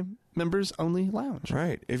TGIA Members Only Lounge.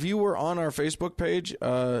 Right. If you were on our Facebook page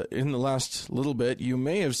in the last little bit, you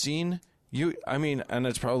may have seen... and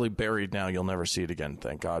it's probably buried now. You'll never see it again,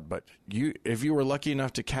 thank God. But if you were lucky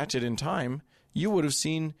enough to catch it in time, you would have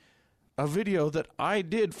seen a video that I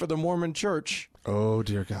did for the Mormon Church. Oh,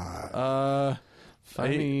 dear God.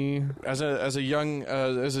 Funny. As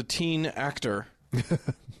a teen actor,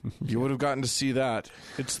 you would have gotten to see that.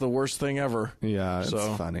 It's the worst thing ever. Yeah, it's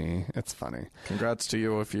funny. It's funny. Congrats to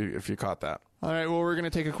you if you caught that. All right, well, we're going to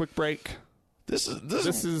take a quick break. This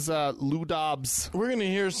is Lou Dobbs. We're going to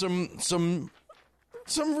hear some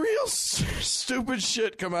some real stupid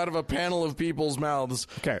shit come out of a panel of people's mouths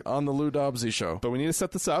on the Lou Dobbsy show. But we need to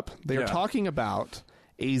set this up. They are talking about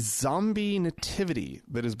a zombie nativity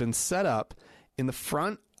that has been set up in the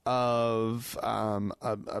front of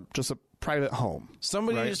just a private home.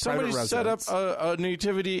 Somebody set up a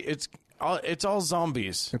nativity. It's all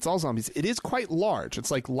zombies. It's all zombies. It is quite large.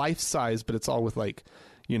 It's like life size, but it's all with like,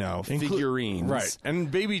 figurines. Right. And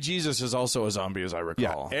baby Jesus is also a zombie, as I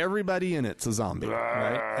recall. Yeah, everybody in it's a zombie,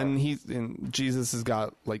 right? And Jesus has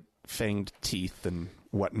got like fanged teeth and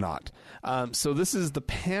whatnot. So this is the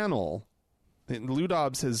panel. Lou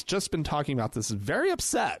Dobbs has just been talking about this, very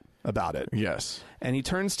upset about it. Yes. And he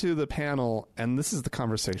turns to the panel, and this is the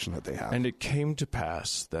conversation that they have. And it came to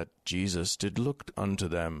pass that Jesus did look unto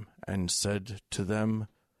them and said to them,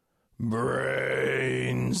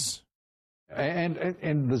 brains.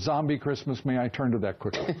 And the zombie Christmas, may I turn to that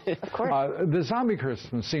quickly? Of course. The zombie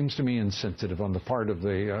Christmas seems to me insensitive on the part of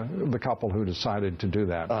the couple who decided to do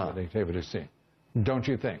that for the nativity scene. Don't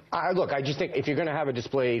you think? Look, I just think if you're going to have a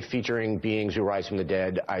display featuring beings who rise from the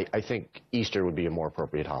dead, I think Easter would be a more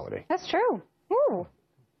appropriate holiday. That's true. Ooh.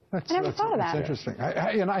 I never thought of that. That's interesting.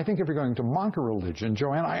 And I think if you're going to mock a religion,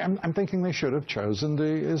 Joanne, I'm thinking they should have chosen the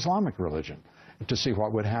Islamic religion to see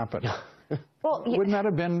what would happen. Well, wouldn't that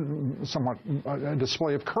have been somewhat a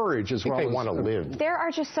display of courage as well? They want to live. There are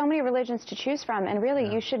just so many religions to choose from, and really,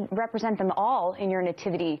 you should represent them all in your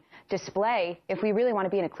nativity display if we really want to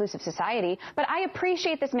be an inclusive society. But I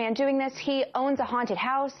appreciate this man doing this. He owns a haunted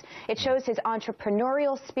house. It shows his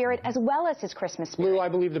entrepreneurial spirit as well as his Christmas spirit. Lou, I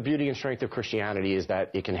believe the beauty and strength of Christianity is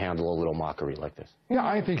that it can handle a little mockery like this. Yeah,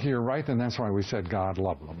 I think you're right, and that's why we said God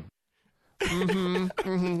love them.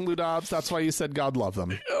 Lou Dobbs, that's why you said God love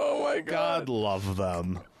them. Oh my God. God love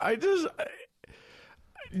them.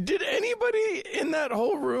 Did anybody in that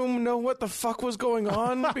whole room know what the fuck was going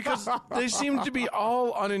on? Because they seemed to be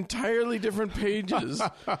all on entirely different pages.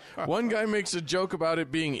 One guy makes a joke about it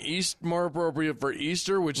being more appropriate for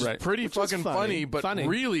Easter, which is pretty fucking funny, but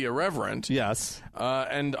really irreverent. Yes.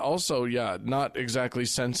 And also, not exactly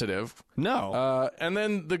sensitive. No. And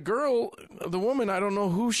then the girl, the woman, I don't know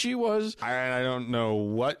who she was. I don't know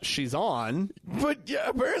what she's on. But yeah,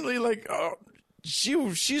 apparently, like...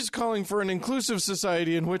 She's calling for an inclusive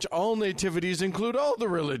society in which all nativities include all the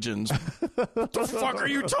religions. What the fuck are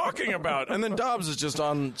you talking about? And then Dobbs is just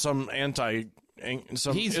on some He's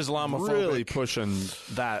Islamophobic. Really pushing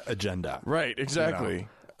that agenda. Right, exactly.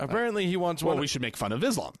 Apparently he wants we should make fun of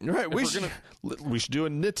Islam. Right, we should do a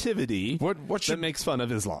nativity that makes fun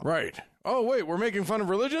of Islam. Right. Oh, wait, we're making fun of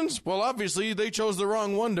religions? Well, obviously they chose the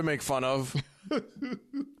wrong one to make fun of.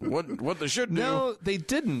 What they should do. No, they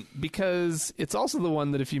didn't, because it's also the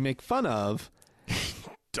one that if you make fun of,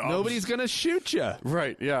 nobody's going to shoot you.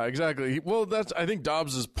 Right, yeah, exactly. Well, I think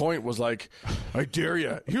Dobbs's point was like, I dare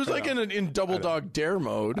you. He was like in double dog dare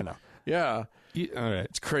mode. I know. Yeah. All right.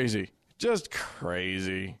 It's crazy. Just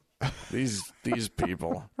crazy. These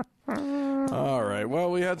people. All right.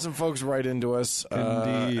 Well, we had some folks write into us.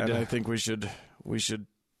 Indeed. And I think we should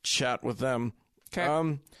chat with them.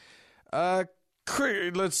 Okay.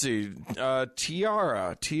 Let's see.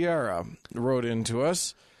 Tiara wrote into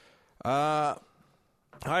us. Hi,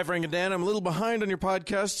 Frank and Dan. I'm a little behind on your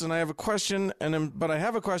podcasts, and I have a question,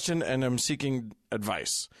 and I'm seeking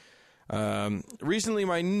advice. Recently,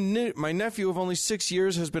 my nephew of only 6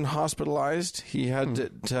 years has been hospitalized. He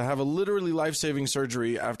had to have a literally life-saving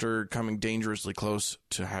surgery after coming dangerously close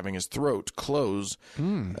to having his throat close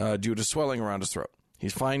due to swelling around his throat.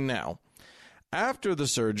 He's fine now. After the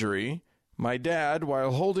surgery, my dad,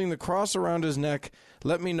 while holding the cross around his neck,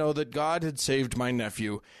 let me know that God had saved my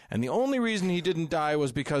nephew, and the only reason he didn't die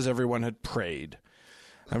was because everyone had prayed.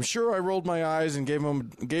 I'm sure I rolled my eyes and gave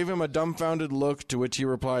him a dumbfounded look, to which he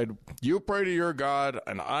replied, "You pray to your God,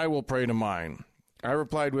 and I will pray to mine." I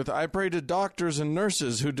replied with, "I pray to doctors and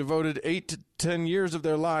nurses who devoted 8 to 10 years of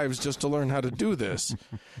their lives just to learn how to do this."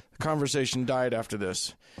 The conversation died after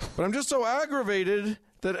this. But I'm just so aggravated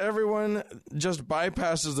that everyone just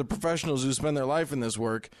bypasses the professionals who spend their life in this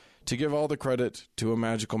work to give all the credit to a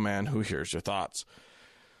magical man who hears your thoughts.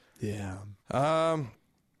 Yeah.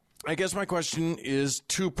 I guess my question is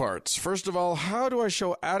 2 parts. First of all, how do I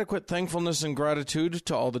show adequate thankfulness and gratitude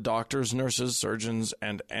to all the doctors, nurses, surgeons,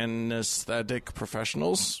 and anesthetic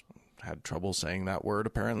professionals? Had trouble saying that word,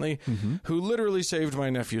 apparently, who literally saved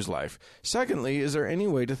my nephew's life. Secondly, is there any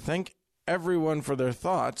way to thank everyone for their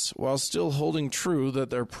thoughts while still holding true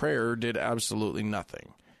that their prayer did absolutely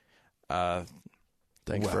nothing?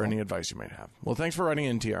 Thanks for any advice you might have. Well, thanks for writing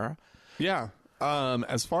in, Tiara. Yeah.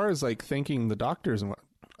 As far as like thanking the doctors and what,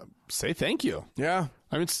 say thank you. Yeah.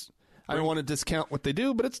 I mean, I don't want to discount what they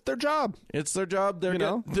do, but it's their job. It's their job.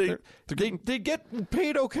 They get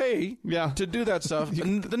paid okay to do that stuff.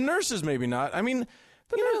 And the nurses maybe not. I mean,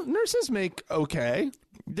 nurses make okay.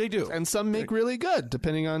 They do. And some make really good,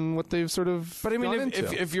 depending on what they've sort of But I mean, gone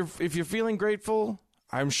if you're feeling grateful,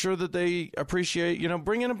 I'm sure that they appreciate,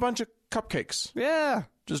 bring in a bunch of cupcakes. Yeah.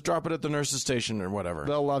 Just drop it at the nurse's station or whatever.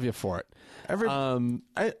 They'll love you for it. I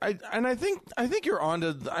think you're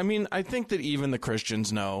onto. I mean, I think that even the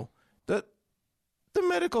Christians know that the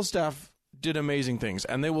medical staff did amazing things,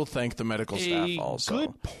 and they will thank the medical staff also. A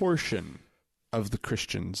good portion of the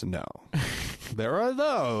Christians know. There are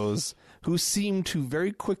those who seem to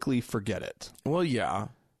very quickly forget it. Well, yeah.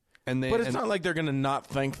 But it's not like they're going to not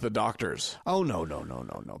thank the doctors. Oh,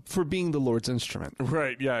 no. For being the Lord's instrument.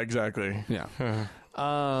 Right, yeah, exactly. Yeah.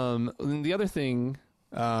 The other thing,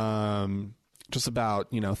 just about,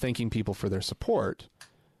 thanking people for their support.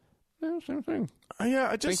 Yeah, same thing.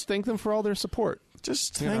 Yeah, just thank them for all their support.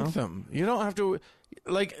 Just thank them. You don't have to,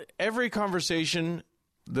 every conversation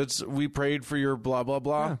we prayed for your blah, blah,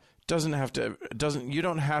 blah. Yeah. You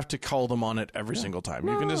don't have to call them on it every single time.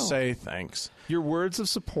 No. You can just say thanks. Your words of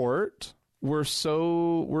support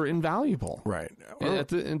were invaluable. Right.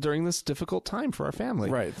 During this difficult time for our family.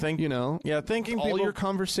 Right. Thanking all people. Your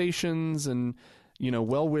conversations and,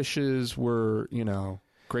 well wishes were,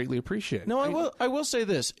 greatly appreciated. No, I will say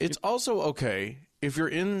this. It's also okay if you're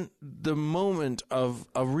in the moment of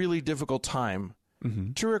a really difficult time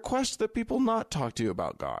to request that people not talk to you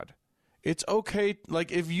about God. It's okay.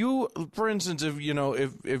 Like if you, for instance, if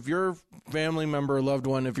your family member or loved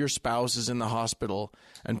one, if your spouse is in the hospital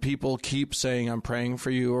and people keep saying, I'm praying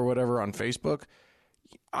for you or whatever on Facebook,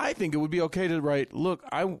 I think it would be okay to write, look,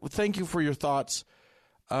 I thank you for your thoughts.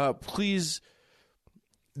 Please,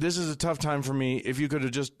 this is a tough time for me. If you could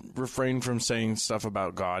have just refrained from saying stuff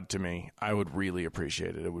about God to me, I would really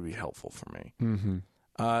appreciate it. It would be helpful for me. Mm-hmm.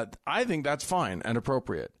 I think that's fine and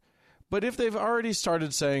appropriate. But if they've already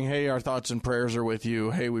started saying, hey, our thoughts and prayers are with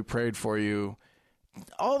you, hey, we prayed for you,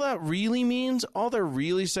 all that really means, all they're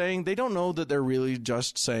really saying, they don't know that they're really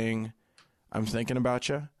just saying, I'm thinking about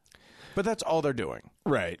you. But that's all they're doing.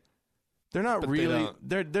 Right. They're not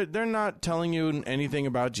they're not telling you anything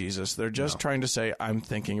about Jesus. They're just trying to say, I'm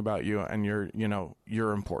thinking about you and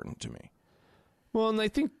you're important to me. Well, and I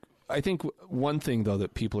think one thing, though,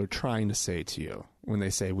 that people are trying to say to you when they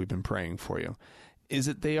say we've been praying for you is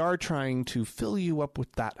that they are trying to fill you up with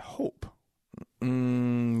that hope.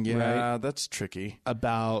 Yeah, right? That's tricky.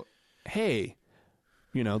 About, hey,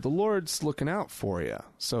 the Lord's looking out for you,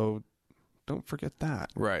 so don't forget that.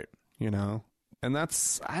 Right. And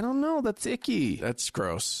that's, I don't know, that's icky. That's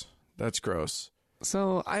gross.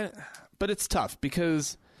 So but it's tough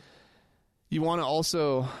because you want to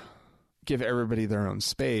also give everybody their own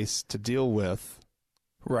space to deal with,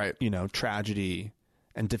 right? Tragedy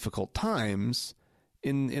and difficult times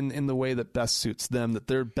in the way that best suits them, that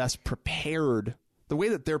they're best prepared, the way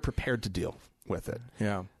that they're prepared to deal with it.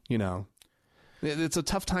 Yeah. It's a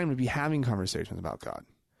tough time to be having conversations about God.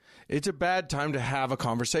 It's a bad time to have a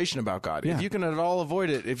conversation about God. Yeah. If you can at all avoid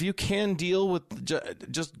it, if you can deal with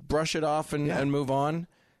just brush it off and move on,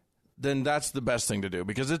 then that's the best thing to do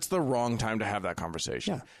because it's the wrong time to have that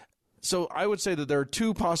conversation. Yeah. So I would say that there are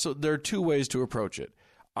two ways to approach it.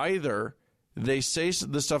 Either they say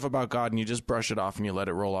the stuff about God and you just brush it off and you let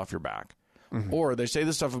it roll off your back. Mm-hmm. Or they say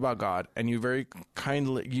the stuff about God and you very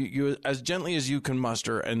kindly, you as gently as you can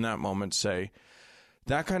muster in that moment say,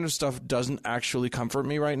 that kind of stuff doesn't actually comfort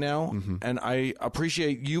me right now. Mm-hmm. And I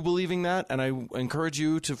appreciate you believing that. And I encourage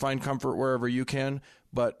you to find comfort wherever you can.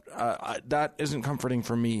 But that isn't comforting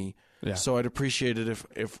for me. Yeah. So I'd appreciate it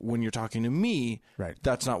if when you're talking to me, right,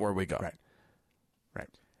 that's not where we go. Right.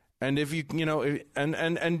 And if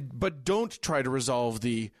but don't try to resolve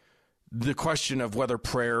the question of whether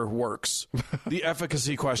prayer works, the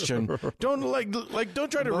efficacy question. Don't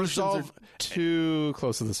don't try to resolve too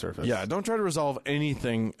close to the surface. Yeah, don't try to resolve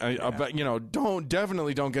anything about don't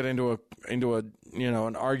get into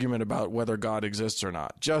an argument about whether God exists or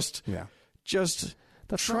not. Just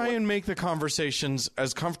try and make the conversations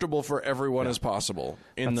as comfortable for everyone as possible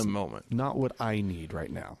in the moment. Not what I need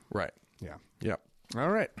right now. Right. Yeah. Yeah. All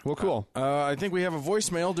right. Well, cool. I think we have a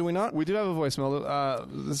voicemail, do we not? We do have a voicemail.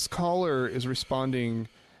 This caller is responding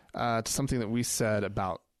to something that we said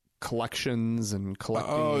about collections and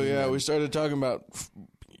collecting. Oh, yeah. We started talking about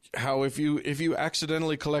how if you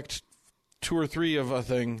accidentally collect 2 or 3 of a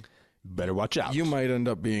thing, better watch out. You might end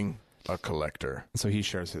up being a collector. So he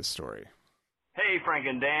shares his story. Hey, Frank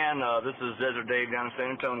and Dan. This is Desert Dave down in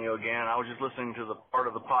San Antonio again. I was just listening to the part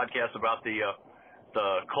of the podcast about the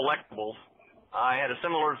collectibles. I had a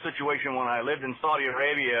similar situation when I lived in Saudi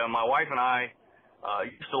Arabia. My wife and I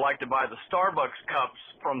used to like to buy the Starbucks cups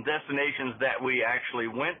from destinations that we actually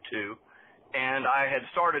went to. And I had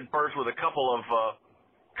started first with a couple of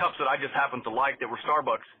cups that I just happened to like that were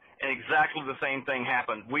Starbucks, and exactly the same thing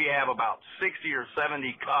happened. We have about 60 or 70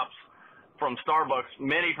 cups from Starbucks,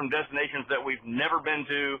 many from destinations that we've never been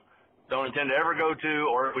to, don't intend to ever go to,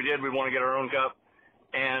 or if we did, we want to get our own cup.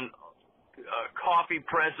 And coffee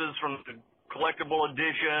presses from the collectible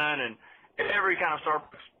edition and every kind of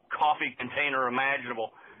Starbucks coffee container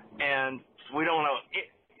imaginable. And we don't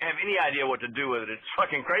have any idea what to do with it. It's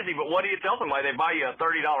fucking crazy, but what do you tell somebody? They buy you a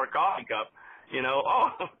 $30 coffee cup. You know, oh,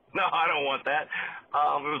 no, I don't want that.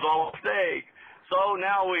 It was all a mistake. So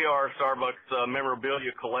now we are Starbucks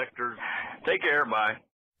memorabilia collectors. Take care, bye.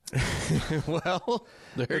 Well,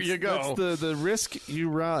 there you go. That's the risk you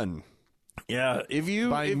run. Yeah, if you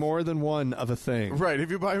buy more than one of a thing. Right,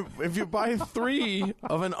 if you buy 3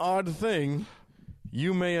 of an odd thing,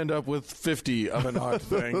 you may end up with 50 of an odd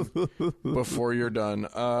thing before you're done.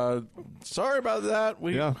 Sorry about that.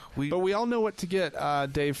 But we all know what to get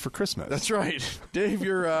Dave for Christmas. That's right. Dave,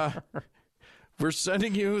 we're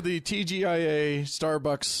sending you the TGIA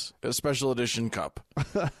Starbucks Special Edition cup.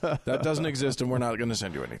 That doesn't exist, and we're not going to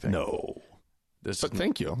send you anything. No.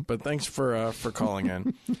 Thank you. But thanks for calling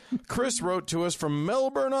in. Chris wrote to us from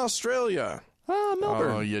Melbourne, Australia. Ah,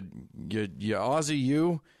 Melbourne. Oh, you Aussie,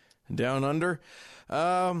 you down under.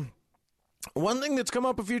 One thing that's come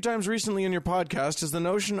up a few times recently in your podcast is the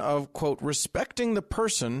notion of, quote, respecting the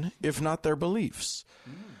person, if not their beliefs.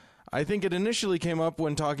 I think it initially came up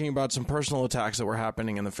when talking about some personal attacks that were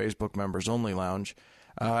happening in the Facebook Members Only Lounge,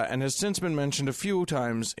 and has since been mentioned a few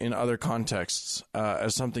times in other contexts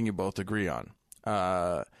as something you both agree on.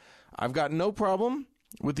 I've got no problem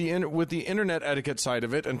with the internet etiquette side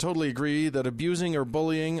of it, and totally agree that abusing or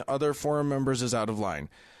bullying other forum members is out of line.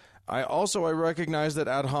 I recognize that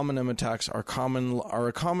ad hominem attacks are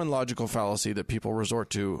a common logical fallacy that people resort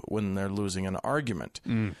to when they're losing an argument.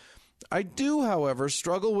 I do, however,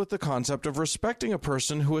 struggle with the concept of respecting a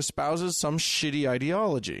person who espouses some shitty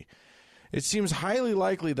ideology. It seems highly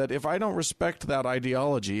likely that if I don't respect that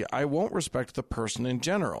ideology, I won't respect the person in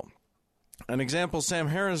general. An example Sam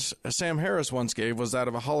Harris once gave was that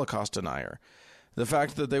of a Holocaust denier. The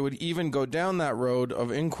fact that they would even go down that road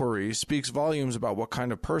of inquiry speaks volumes about what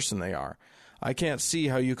kind of person they are. I can't see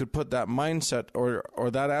how you could put that mindset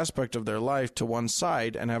or that aspect of their life to one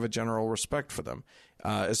side and have a general respect for them,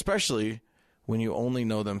 especially when you only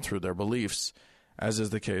know them through their beliefs, as is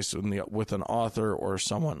the case with an author or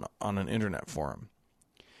someone on an internet forum.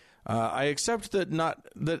 I accept that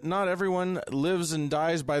not everyone lives and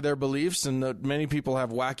dies by their beliefs, and that many people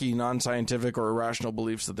have wacky, non-scientific, or irrational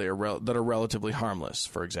beliefs that are relatively harmless.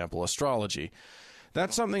 For example, astrology.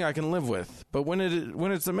 That's something I can live with. But when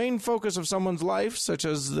it's the main focus of someone's life, such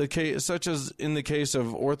as in the case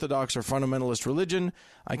of Orthodox or fundamentalist religion,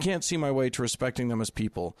 I can't see my way to respecting them as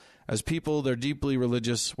people. As people, they're deeply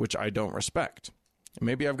religious, which I don't respect.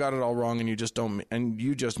 Maybe I've got it all wrong, and you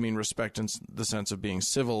just mean respect in the sense of being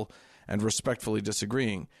civil and respectfully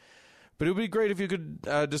disagreeing. But it would be great if you could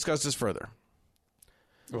discuss this further.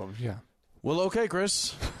 Well, yeah. Well, okay,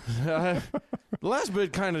 Chris. The last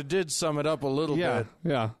bit kind of did sum it up a little bit.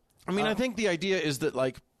 Yeah. I mean, I think the idea is that,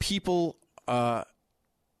 like, people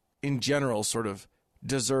in general sort of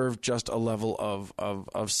deserve just a level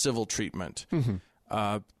of civil treatment.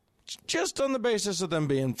 Just on the basis of them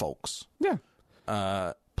being folks. Yeah.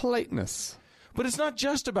 Politeness. But it's not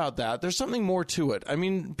just about that. There's something more to it. I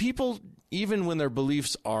mean, people, even when their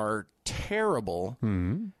beliefs are terrible,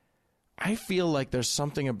 I feel like there's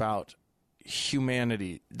something about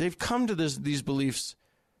humanity. They've come to these beliefs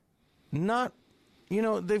they've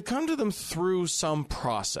come to them through some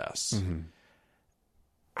process.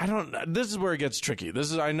 This is where it gets tricky.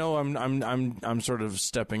 I know I'm sort of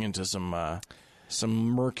stepping into some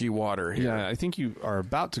murky water here. Yeah, I think you are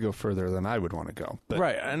about to go further than I would want to go. But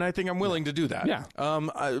right, and I think I'm willing to do that. Yeah.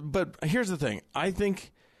 But here's the thing. I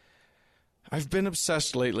think I've been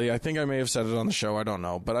obsessed lately. I think I may have said it on the show. I don't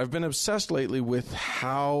know. But I've been obsessed lately with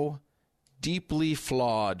how deeply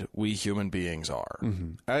flawed we human beings are.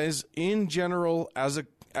 As in general, as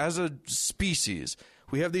a species,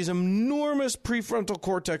 we have these enormous prefrontal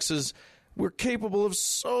cortexes. We're capable of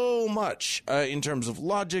so much in terms of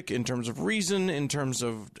logic, in terms of reason, in terms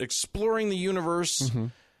of exploring the universe,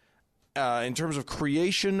 in terms of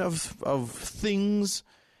creation of things.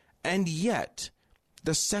 And yet,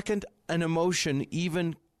 the second an emotion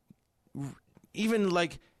even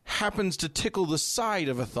like happens to tickle the side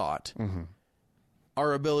of a thought,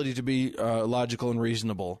 our ability to be logical and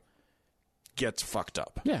reasonable gets fucked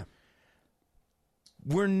up. Yeah.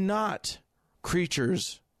 we're not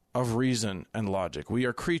creatures of reason and logic. We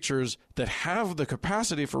are creatures that have the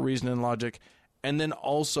capacity for reason and logic and then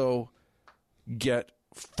also get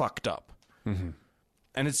fucked up. Mm-hmm.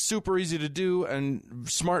 And it's super easy to do, and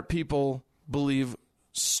smart people believe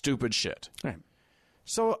stupid shit. Right.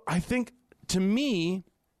 So I think, to me,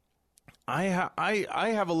 I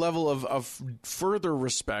have a level of further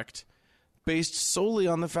respect based solely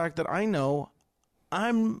on the fact that I know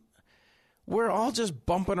we're all just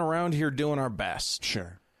bumping around here doing our best.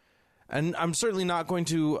 Sure. And I'm certainly not going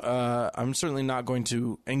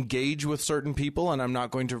to engage with certain people, and I'm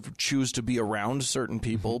not going to choose to be around certain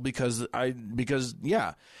people because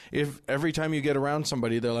if every time you get around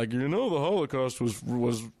somebody they're like, the Holocaust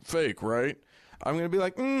was fake, right? I'm going to be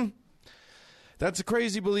like, that's a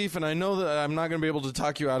crazy belief, and I know that I'm not going to be able to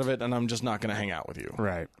talk you out of it, and I'm just not going to hang out with you.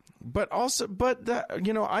 Right. But that,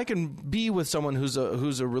 I can be with someone who's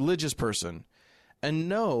a religious person and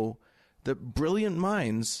know that brilliant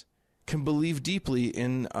minds can believe deeply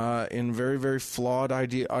in very, very flawed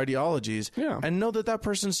ideologies, and know that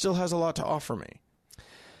person still has a lot to offer me.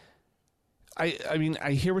 I mean,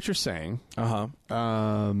 I hear what you're saying.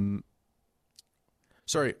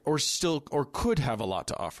 Sorry, or could have a lot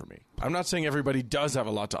to offer me. I'm not saying everybody does have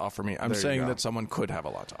a lot to offer me. I'm saying that someone could have a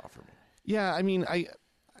lot to offer me. Yeah, I mean, I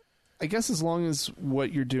guess as long as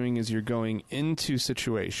what you're doing is you're going into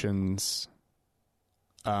situations,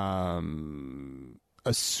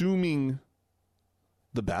 assuming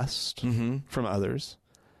the best from others.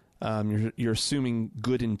 You're assuming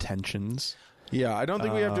good intentions. Yeah, I don't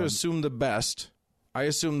think we have to assume the best. I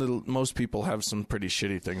assume that most people have some pretty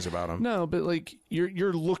shitty things about them. No, but like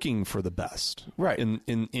you're looking for the best, right?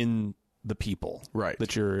 In the people, right,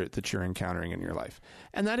 that you're encountering in your life,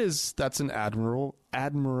 and that's an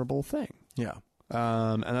admirable thing. Yeah,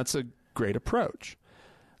 and that's a great approach.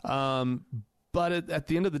 But at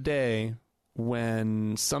the end of the day,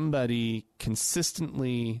 when somebody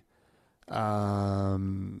consistently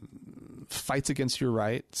fights against your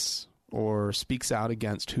rights or speaks out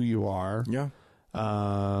against who you are,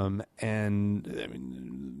 and I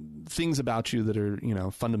mean, things about you that are,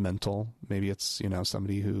 fundamental. Maybe it's,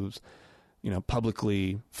 somebody who's,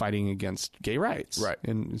 publicly fighting against gay rights. Right.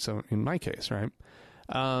 So in my case, right.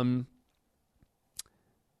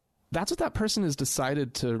 That's what that person has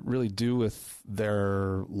decided to really do with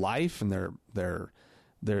their life and their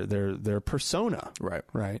persona. Right.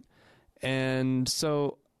 Right. And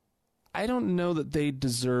so I don't know that they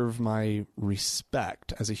deserve my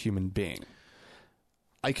respect as a human being.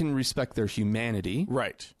 I can respect their humanity.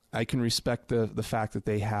 Right. I can respect the fact that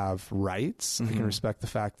they have rights. I can respect the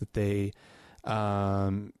fact that they,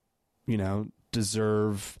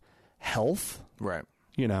 deserve health. Right.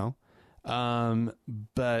 But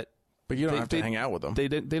you don't have to hang out with them. They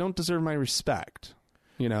don't deserve my respect.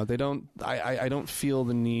 They don't. I don't feel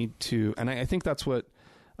the need to. And I think that's what.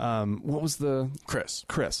 What was the Chris?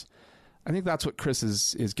 I think that's what Chris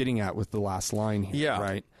is getting at with the last line here. Yeah.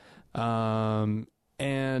 Right.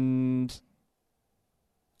 And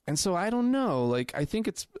so I don't know. Like, I think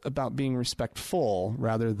it's about being respectful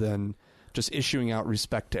rather than just issuing out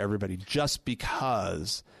respect to everybody just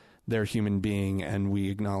because they're a human being and we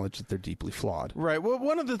acknowledge that they're deeply flawed. Right. Well,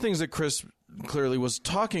 one of the things that Chris clearly was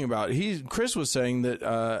talking about, Chris was saying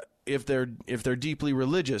that if they're deeply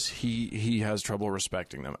religious, he has trouble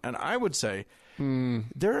respecting them. And I would say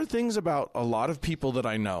there are things about a lot of people that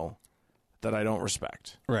I know that I don't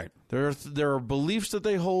respect. Right. There are beliefs that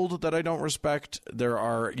they hold that I don't respect. There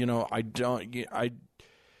are,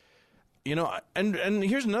 and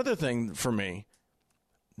here's another thing for me.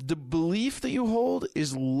 The belief that you hold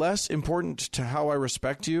is less important to how I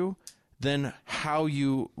respect you than how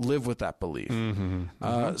you live with that belief.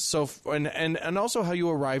 So and also how you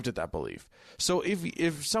arrived at that belief. So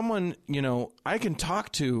if someone, I can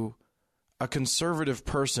talk to a conservative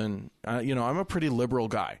person, I'm a pretty liberal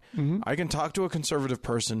guy. I can talk to a conservative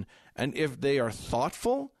person, and if they are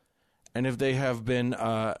thoughtful, and if they have been,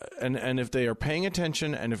 and if they are paying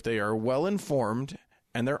attention, and if they are well informed,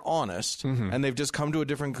 and they're honest, and they've just come to a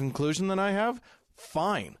different conclusion than I have,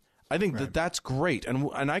 fine. I think that's great,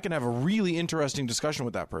 and I can have a really interesting discussion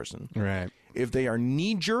with that person. Right. If they are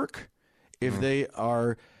knee jerk, if they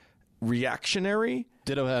are reactionary,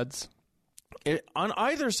 ditto heads. On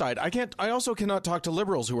either side, I also cannot talk to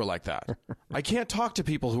liberals who are like that. I can't talk to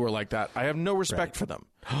people who are like that. I have no respect for them.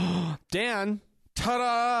 Dan,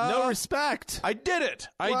 ta-da! No respect. I did it.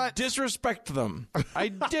 What? I disrespect them. I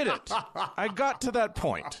did it. I got to that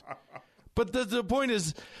point. But the point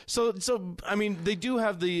is, so I mean, they do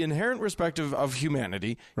have the inherent respect of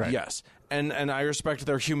humanity, yes, and I respect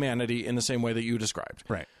their humanity in the same way that you described,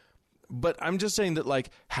 right. but I'm just saying that, like,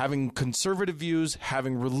 having conservative views,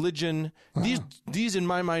 having religion, these in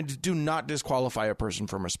my mind do not disqualify a person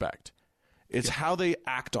from respect. It's how they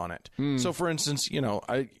act on it. So, for instance,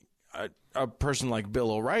 a person like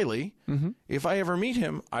Bill O'Reilly, if I ever meet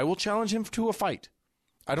him, I will challenge him to a fight.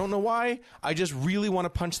 I don't know why. I just really want to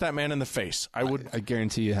punch that man in the face. I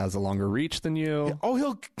guarantee he has a longer reach than you. Oh,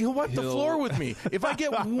 he'll wipe the floor with me. If I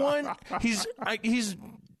get one, he's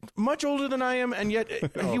much older than I am, and yet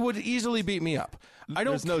he would easily beat me up.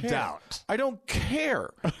 There's no doubt. I don't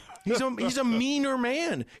care. He's a meaner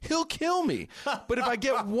man. He'll kill me. But if I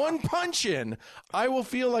get one punch in, I will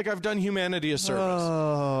feel like I've done humanity a service.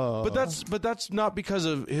 Oh. But that's not because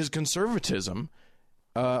of his conservatism.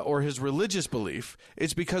 Or his religious belief.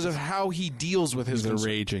 It's because of how he deals with his... He's a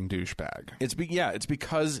raging douchebag. It's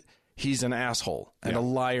because he's an asshole and a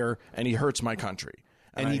liar, and he hurts my country.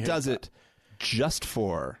 And he does it just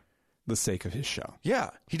for the sake of his show. Yeah,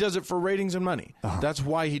 he does it for ratings and money. That's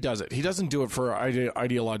why he does it. He doesn't do it for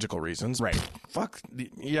ideological reasons. Right. Fuck.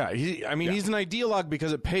 Yeah, he's an ideologue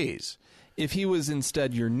because it pays. If he was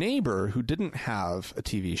instead your neighbor who didn't have a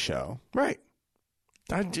TV show... Right.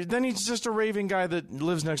 Then he's just a raving guy that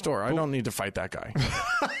lives next door. I don't need to fight that guy.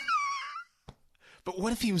 But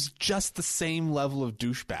what if he was just the same level of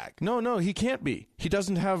douchebag? No, he can't be. He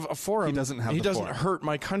doesn't have a forum. He doesn't hurt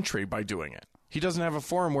my country by doing it. He doesn't have a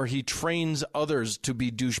forum where he trains others to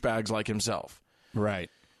be douchebags like himself. Right.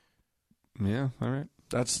 Yeah, all right.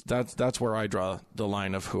 That's where I draw the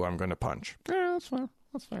line of who I'm going to punch. Yeah, that's fair.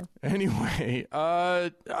 That's fair. Anyway,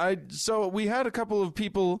 so we had a couple of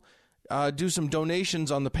people do some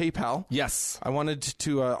donations on the PayPal. Yes. I wanted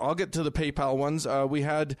to, I'll get to the PayPal ones. We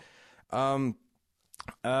had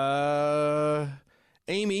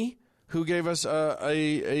Amy, who gave us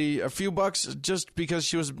a few bucks just because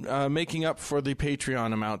she was making up for the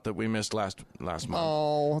Patreon amount that we missed last month.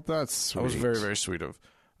 Oh, that's sweet. That was very, very sweet of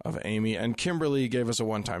Amy. And Kimberly gave us a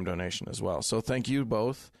one-time donation as well. So thank you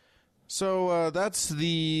both. So that's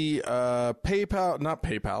the PayPal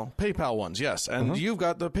ones, yes. And you've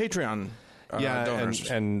got the Patreon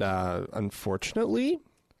donors. And unfortunately,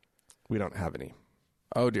 we don't have any.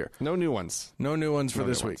 Oh, dear. No new ones. No new ones for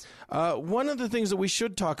this week. One of the things that we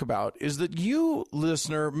should talk about is that you,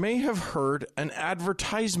 listener, may have heard an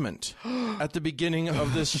advertisement at the beginning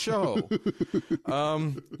of this show.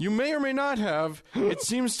 You may or may not have. It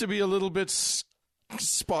seems to be a little bit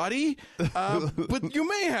spotty, but you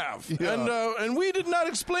may have. Yeah. And we did not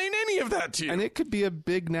explain any of that to you. And it could be a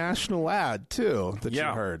big national ad, too, that you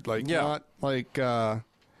heard. Not like... So,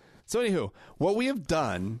 anywho, what we have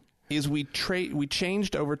done is we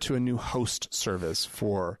changed over to a new host service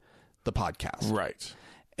for the podcast. Right.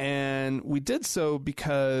 And we did so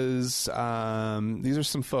because these are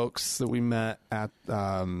some folks that we met at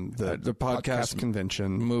the podcast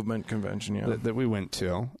convention. Movement convention, yeah. That we went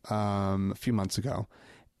to a few months ago.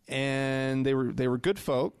 And they were good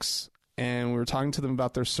folks, and we were talking to them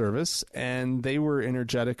about their service, and they were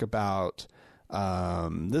energetic about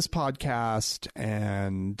this podcast,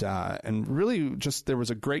 and really just there was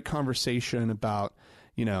a great conversation about,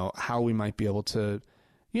 how we might be able to,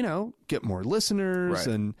 get more listeners.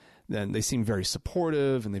 Right. And then they seem very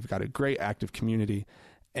supportive, and they've got a great active community.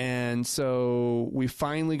 And so we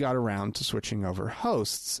finally got around to switching over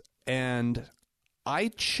hosts, and I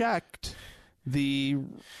checked the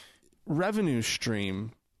revenue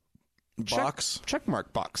stream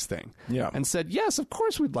checkmark box thing, and said, yes, of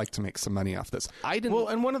course we'd like to make some money off this. I didn't. Well,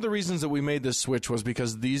 and one of the reasons that we made this switch was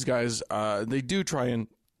because these guys, they do try and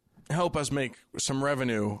help us make some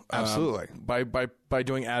revenue, absolutely, by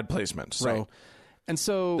doing ad placements. So, right. And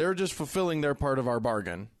so they're just fulfilling their part of our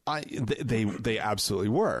bargain. They absolutely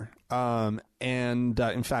were, and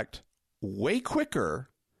in fact, way quicker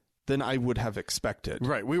than I would have expected.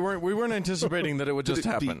 Right. We weren't anticipating that it would just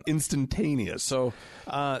happen. Be instantaneous. So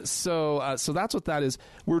that's what that is.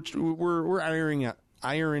 We're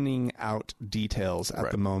ironing out details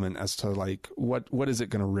at the moment as to like what is it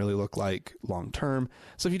going to really look like long term.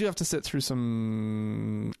 So if you do have to sit through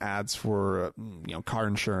some ads for car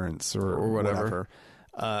insurance or whatever.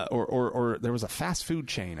 Or there was a fast food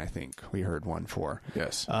chain, I think we heard one for.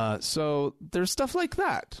 Yes. So there's stuff like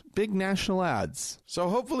that, big national ads. So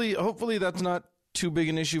hopefully that's not too big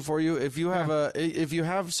an issue for you. If you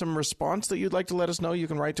have some response that you'd like to let us know, you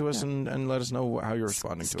can write to us and let us know how you're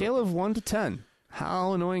responding to it. Scale of 1 to 10.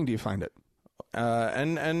 How annoying do you find it?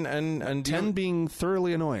 And 10 being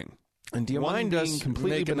thoroughly annoying. And do you mind us being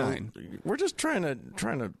completely benign? We're just trying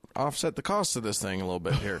to offset the cost of this thing a little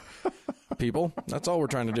bit here. People, that's all we're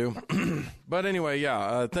trying to do. But anyway,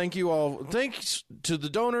 thank you all. Thanks to the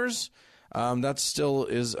donors. That still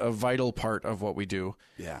is a vital part of what we do.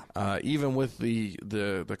 Yeah. Even with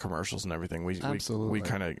the commercials and everything, we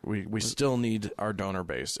still need our donor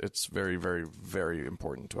base. It's very, very, very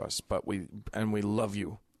important to us. But we love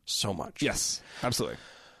you so much. Yes, absolutely.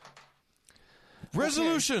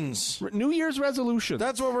 Resolutions. New Year's resolution.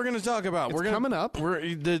 That's what we're going to talk about. It's coming up.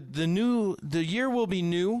 The year will be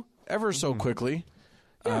new ever so quickly.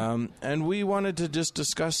 Yeah. And we wanted to just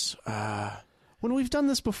discuss when we've done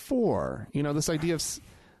this before, this idea of,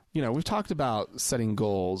 we've talked about setting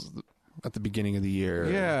goals at the beginning of the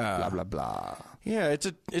year. Yeah. Blah, blah, blah. Yeah,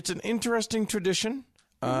 it's an interesting tradition,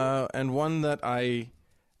 and one that I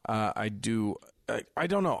do. I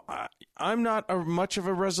don't know. I'm not much of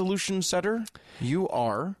a resolution setter. You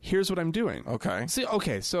are. Here's what I'm doing. Okay.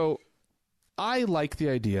 So I like the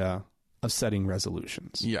idea of setting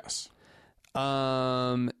resolutions. Yes.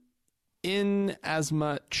 In as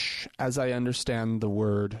much as I understand the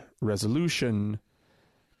word resolution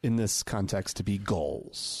in this context to be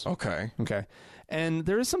goals. Okay. Okay. And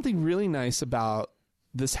there is something really nice about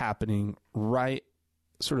this happening right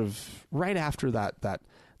after that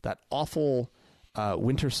awful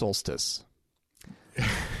winter solstice.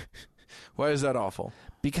 Why is that awful?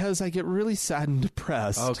 Because I get really sad and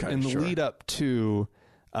depressed in the lead up to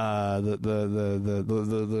the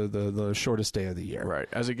shortest day of the year. Right.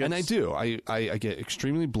 As it gets, and I do. I get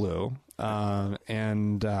extremely blue,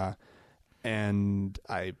 and I'm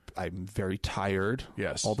very tired.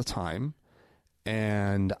 Yes. All the time,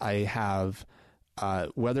 and I have.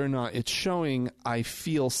 Whether or not it's showing, I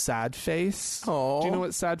feel sad face. Aww. Do you know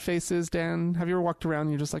what sad face is, Dan? Have you ever walked around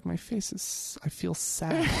and you're just like, my face is, I feel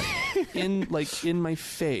sad. in my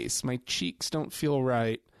face. My cheeks don't feel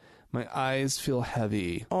right. My eyes feel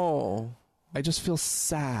heavy. Oh. I just feel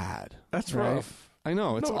sad. That's right? rough. I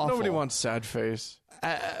know, it's awful. Nobody wants sad face.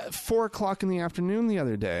 At 4:00 in the afternoon the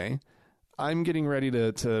other day, I'm getting ready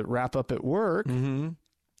to wrap up at work.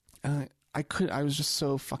 Mm-hmm. I was just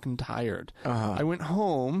so fucking tired. Uh-huh. I went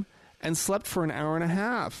home and slept for an hour and a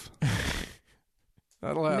half.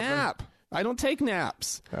 That'll happen. Nap. I don't take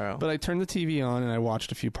naps. Oh. But I turned the TV on and I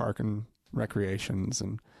watched a few Park and Recreations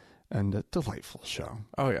and a delightful show.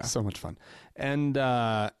 Oh yeah. So much fun. And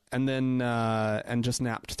then just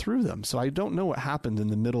napped through them. So I don't know what happened in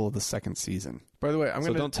the middle of the second season. By the way,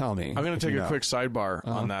 don't tell me. I'm going to take a quick sidebar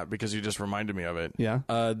on that because you just reminded me of it. Yeah.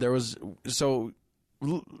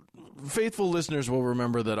 Faithful listeners will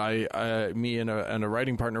remember that me and a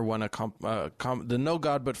writing partner won the No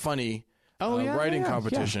God But Funny writing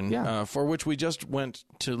competition, for which we just went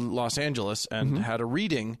to Los Angeles and had a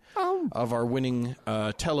reading of our winning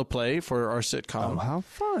teleplay for our sitcom. Oh, how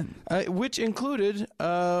fun! Which included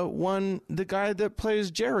the guy that plays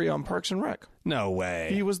Jerry on Parks and Rec. No way.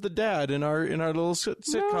 He was the dad in our little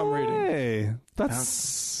sitcom reading. Hey,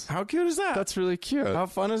 that's how cute is that? That's really cute. How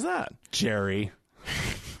fun is that, Jerry?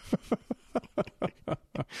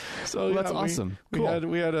 So that's awesome. Cool.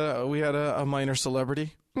 We had a minor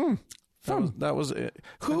celebrity. Fun. That was it.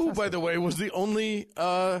 Who, by the way, was the only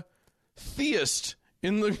theist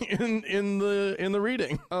in the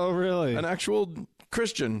reading? Oh, really? An actual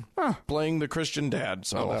Christian playing the Christian dad.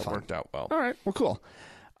 So that worked out well. All right. Well, cool.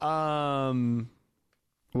 Well,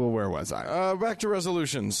 where was I? Back to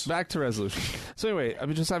resolutions. So anyway,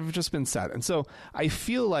 I've just been sad, and so I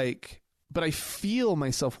feel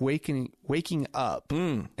myself waking up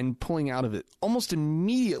and pulling out of it almost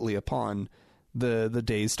immediately upon the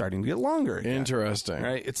days starting to get longer again. Interesting.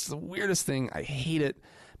 Right? It's the weirdest thing. I hate it,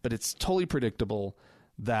 but it's totally predictable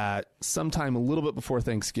that sometime a little bit before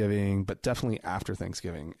Thanksgiving, but definitely after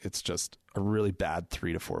Thanksgiving, it's just a really bad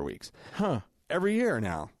 3 to 4 weeks. Every year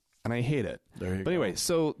now, and I hate it. There you go. Anyway,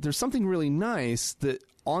 so there's something really nice that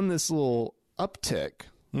on this little uptick,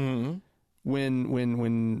 when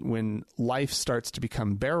life starts to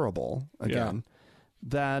become bearable again,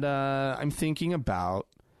 that I'm thinking about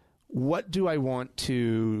what do I want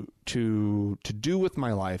to do with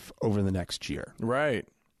my life over the next year. Right.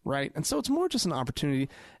 And so it's more just an opportunity.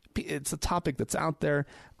 It's a topic that's out there.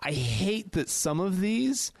 I hate that some of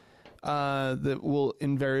these that will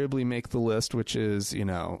invariably make the list, which is,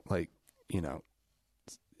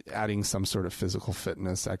 adding some sort of physical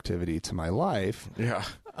fitness activity to my life. Yeah.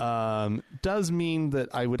 Does mean that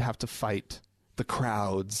I would have to fight the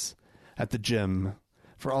crowds at the gym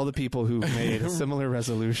for all the people who made a similar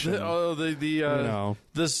resolution. The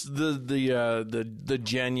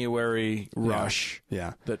January rush.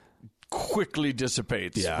 Yeah. That quickly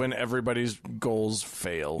dissipates when everybody's goals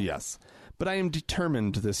fail. Yes. But I am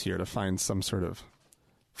determined this year to find some sort of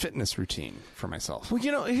fitness routine for myself. Well,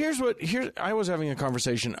 I was having a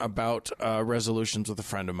conversation about resolutions with a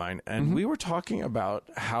friend of mine, and we were talking about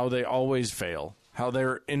how they always fail, how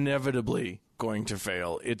they're inevitably going to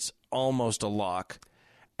fail. It's almost a lock.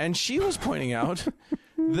 And she was pointing out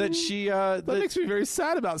that she that makes me very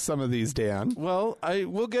sad about some of these, Dan. Well,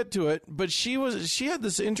 we'll get to it, but she had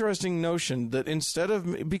this interesting notion that instead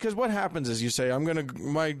of, because what happens is you say,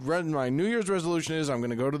 my New Year's resolution is I'm going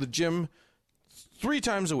to go to the gym 3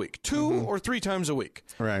 times a week, 2 or 3 times a week.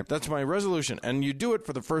 Right. That's my resolution. And you do it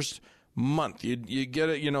for the first month. You get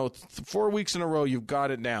it, 4 weeks in a row, you've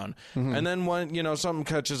got it down. And then when, something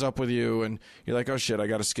catches up with you and you're like, oh shit, I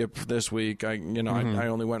got to skip this week. I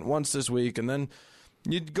only went once this week. And then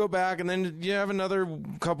you go back and then you have another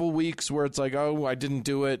couple weeks where it's like, oh, I didn't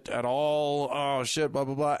do it at all. Oh shit, blah,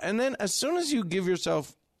 blah, blah. And then as soon as you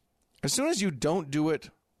don't do it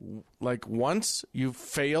like once, you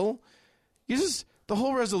fail, the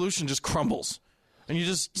whole resolution just crumbles and you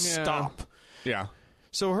just stop. Yeah.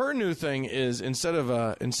 So her new thing is instead of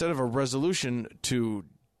a resolution to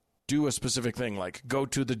do a specific thing like go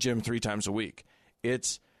to the gym 3 times a week,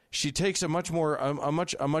 she takes a much more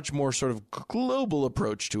sort of global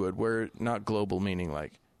approach to it, where not global meaning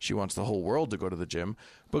like she wants the whole world to go to the gym,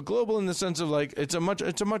 but global in the sense of like it's a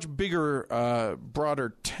much bigger,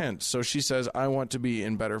 broader tent. So she says, I want to be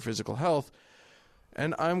in better physical health,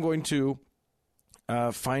 and I'm going to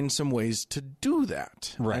find some ways to do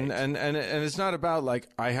that. Right. And it's not about like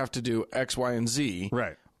I have to do X, Y, and Z.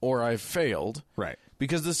 Right. Or I've failed. Right.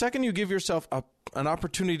 Because the second you give yourself an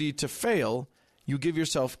opportunity to fail, you give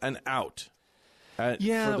yourself an out for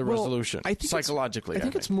the resolution. I think psychologically. I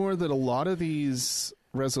think it's more that a lot of these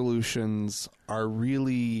resolutions are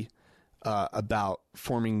really about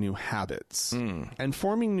forming new habits. And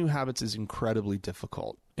forming new habits is incredibly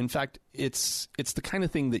difficult. In fact, it's the kind of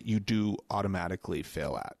thing that you do automatically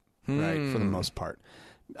fail at, right, for the most part.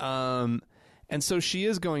 And so she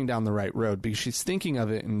is going down the right road because she's thinking of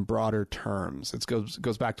it in broader terms. It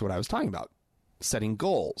goes back to what I was talking about, setting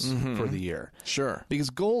goals for the year. Sure. Because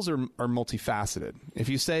goals are multifaceted. If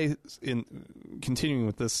you say, in continuing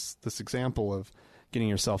with this example of getting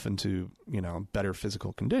yourself into, better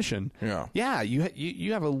physical condition, you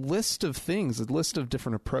have a list of things, a list of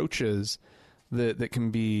different approaches that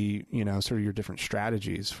can be, sort of your different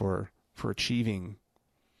strategies for achieving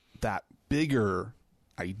that bigger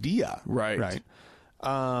idea. Right. Right.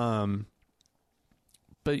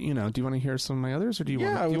 But, do you want to hear some of my others, or do you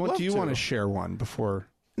want to share one before?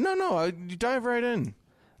 No, you dive right in.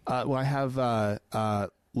 Well, I have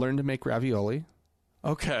learned to make ravioli.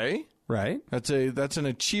 Okay. Right. That's an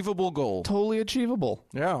achievable goal. Totally achievable.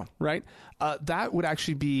 Yeah. Right. That would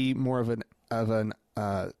actually be more of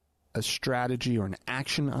a strategy or an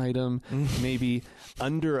action item, maybe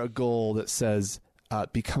under a goal that says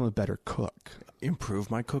become a better cook. Improve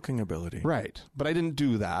my cooking ability. Right. But I didn't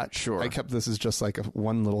do that. Sure. I kept this as just like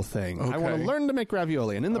one little thing. Okay. I want to learn to make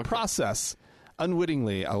ravioli. And in the process,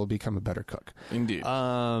 unwittingly, I will become a better cook. Indeed.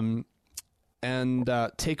 And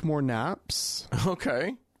take more naps.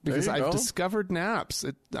 Okay. Because I've discovered naps.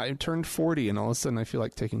 I turned 40, and all of a sudden I feel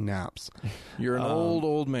like taking naps. You're an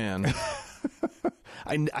old man.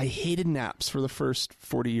 I hated naps for the first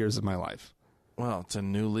 40 years of my life. Well, it's a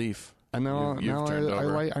new leaf. And now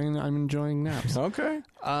I'm enjoying naps. Okay.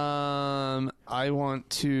 I want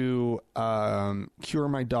to cure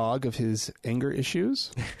my dog of his anger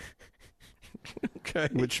issues. Okay.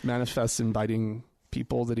 Which manifests in biting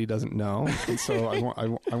people that he doesn't know. And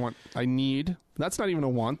so I need. That's not even a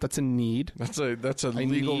want. That's a need. That's a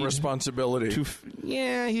legal responsibility.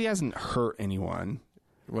 He hasn't hurt anyone.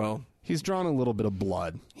 Well, he's drawn a little bit of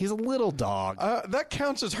blood. He's a little dog. That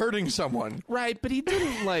counts as hurting someone. Right, but he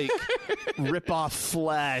didn't, rip off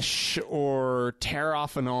flesh or tear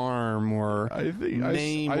off an arm or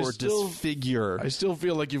maim or disfigure. I still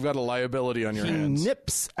feel like you've got a liability on your hands. He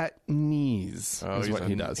nips at knees is what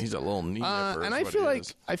he does. He's a little knee nipper. And I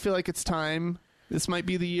feel like it's time. This might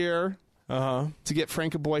be the year to get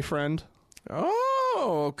Frank a boyfriend.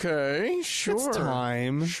 Oh, okay. Sure. It's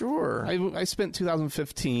time. Sure. I spent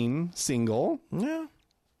 2015 single. Yeah.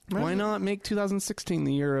 Why not make 2016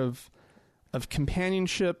 the year of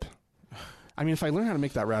companionship? I mean, if I learn how to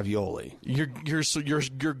make that ravioli, you're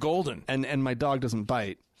golden. And my dog doesn't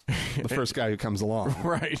bite the first guy who comes along.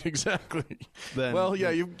 Right, exactly. Then,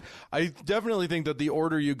 I definitely think that the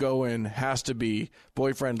order you go in has to be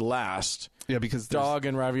boyfriend last. Yeah, because dog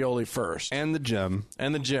and ravioli first. And the gym.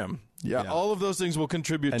 Yeah, all of those things will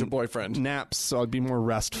contribute to boyfriend. Naps, so I'd be more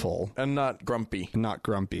restful. And not grumpy.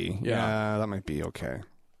 Yeah, that might be okay.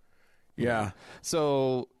 Yeah.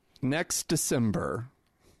 So next December,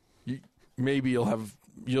 maybe you'll have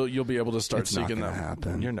you'll be able to start It's not seeking gonna them.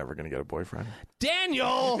 happen. You're never going to get a boyfriend.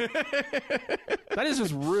 Daniel! That is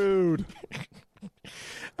just rude.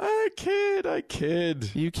 I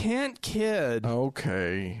kid. You can't kid.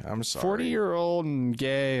 Okay, I'm sorry. 40-year-old and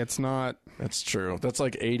gay, it's not... That's true. That's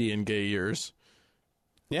like 80 in gay years.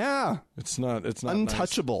 Yeah. It's not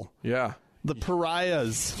Untouchable. Nice. Yeah. The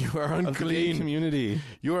pariahs You are of the gay unclean. community.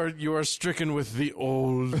 You are stricken with the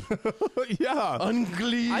old. Yeah.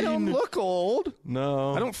 Unclean. I don't look old.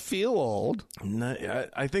 No. I don't feel old. No,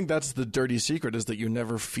 I think that's the dirty secret is that you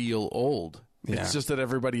never feel old. Yeah. It's just that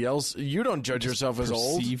everybody else, you don't judge yourself as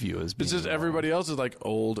old. Perceive you as being It's just old. everybody else is like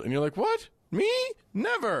old, and you're like, what? Me?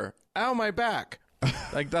 Never. Ow, my back.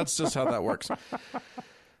 Like that's just how that works.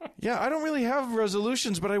 Yeah, I don't really have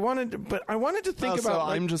resolutions, but I wanted to think about. So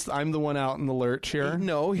like, I'm the one out in the lurch here.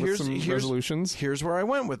 No, with here's some resolutions. Here's where I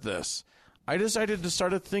went with this. I decided to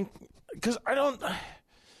start to think because I don't know.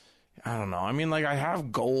 I mean, like I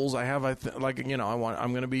have goals. I'm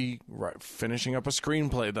going to be finishing up a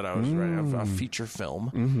screenplay that I was writing, a feature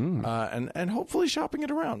film, and hopefully shopping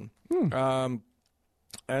it around,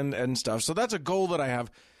 and stuff. So that's a goal that I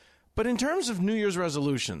have. But in terms of New Year's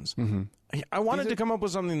resolutions, I wanted to come up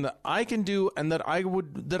with something that I can do and that I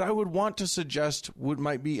would want to suggest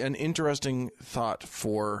might be an interesting thought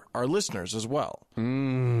for our listeners as well. So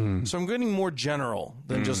I'm getting more general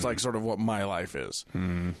than just like sort of what my life is.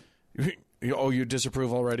 You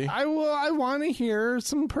disapprove already? I want to hear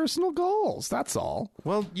some personal goals. That's all.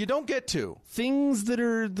 Well, you don't get to. Things that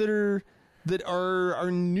are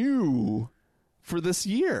new for this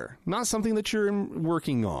year, not something that you're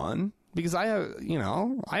working on. Because I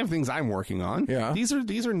have things I'm working on. Yeah. These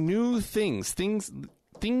are new things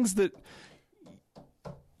that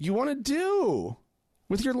you want to do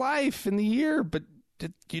with your life in the year, but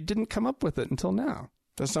you didn't come up with it until now.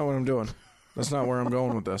 That's not what I'm doing. That's not where I'm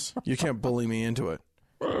going with this. You can't bully me into it.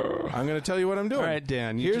 I'm going to tell you what I'm doing. All right,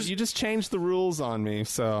 Dan. You just changed the rules on me,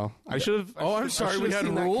 so I should have. Oh, I'm sorry. We had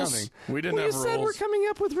rules. We didn't have rules. You said we're coming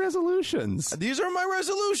up with resolutions. These are my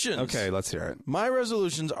resolutions. Okay, let's hear it. My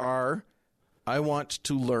resolutions are: I want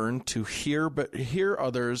to learn to hear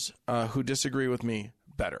others who disagree with me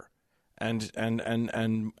better, and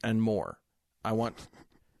more. I want.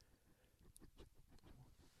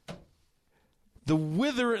 The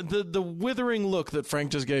withering look that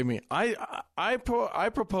Frank just gave me. I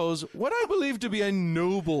propose what I believe to be a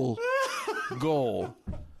noble goal,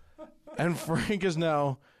 and Frank is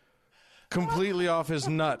now completely off his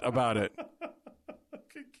nut about it.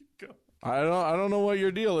 I don't know what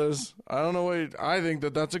your deal is. I don't know what I think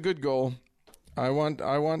that's a good goal. I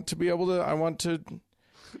want to be able to. I want.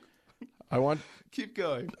 Keep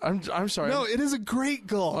going. I'm sorry. No, it is a great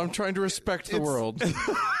goal. I'm trying to respect the world.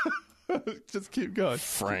 Just keep going,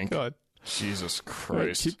 Frank. Keep going. Jesus Right,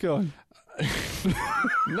 Christ. keep going.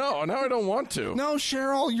 No, now I don't want to. No,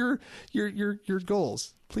 share all your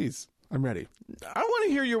goals, please. I'm ready. I want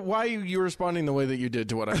to hear why you're responding the way that you did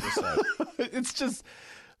to what I just said. It's just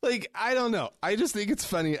like I don't know. I just think it's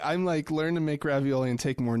funny. I'm like learn to make ravioli and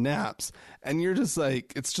take more naps, and you're just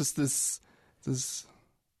like it's just this.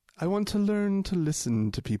 I want to learn to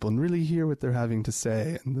listen to people and really hear what they're having to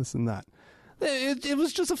say, and this and that. It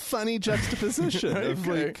was just a funny juxtaposition of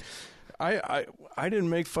Okay. like I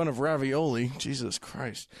didn't make fun of ravioli. Jesus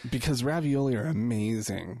Christ. because ravioli are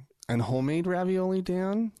amazing and homemade ravioli,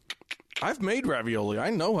 Dan. I've made ravioli.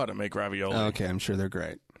 I know how to make ravioli. Okay, I'm sure they're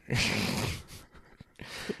great.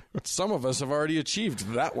 Some of us have already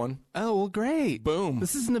achieved that one. Oh well, great. Boom.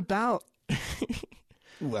 This isn't about.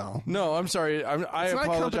 Well, No, I'm sorry. I It's not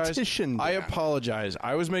a apologize. competition, I Dan. apologize.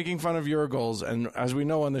 I was making fun of your goals, and as we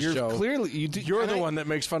know on this you're show, clearly you're the one that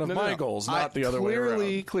makes fun of my goals, not the other way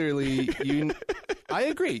around. Clearly, I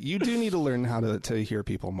agree. You do need to learn how to hear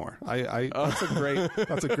people more. That's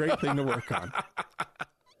a great thing to work on.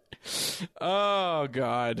 Oh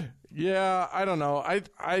God, yeah. I don't know.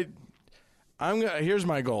 Here's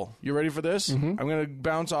my goal. You ready for this? Mm-hmm. I'm gonna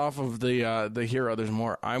bounce off of the hear others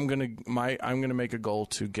more. I'm gonna make a goal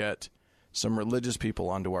to get some religious people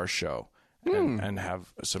onto our show and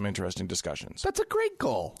have some interesting discussions. That's a great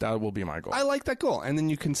goal. That will be my goal. I like that goal. And then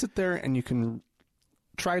you can sit there and you can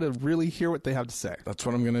try to really hear what they have to say. That's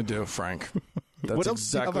what I'm gonna do, Frank. That's What else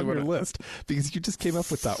exactly do you have on your list? Because you just came up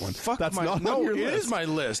with that one. That's not on your list. It is my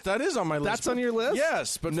list. That is on my list. That's on your list?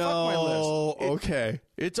 Yes, but no. fuck my list. Okay.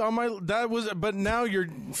 It's on my. That was. But now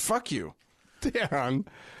fuck you. Dan.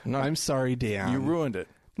 No. I'm sorry, Dan. You ruined it.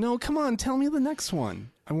 No, come on. Tell me the next one.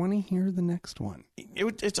 I want to hear the next one.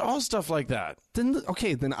 It's all stuff like that. Then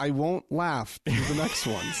I won't laugh at the next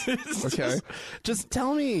ones. Okay? Just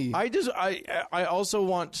tell me. I also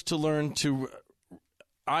want to learn to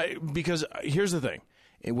because here's the thing.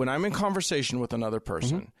 when I'm in conversation with another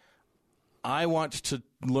person, I want to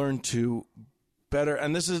learn to better,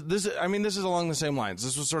 and this is along the same lines.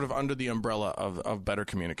 This was sort of under the umbrella of better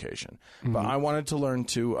communication, but I wanted to learn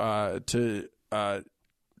to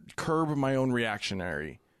curb my own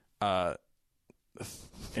reactionary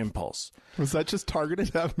impulse. Was that just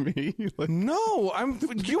targeted at me? No,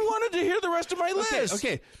 you wanted to hear the rest of my list.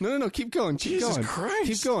 Okay. No. Keep going. Jesus Christ.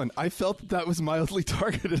 Keep going. I felt that was mildly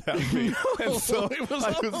targeted at me. And so it was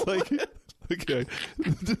I was like, okay,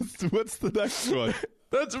 what's the next one?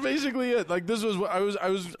 That's basically it. Like, this was what I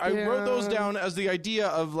wrote those down as the idea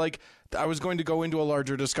of, like, I was going to go into a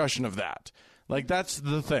larger discussion of that. Like, that's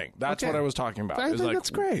the thing. That's what I was talking about. I think that's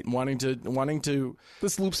great. Wanting to.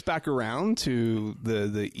 This loops back around to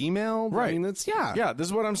the email, right? I mean, it's yeah. This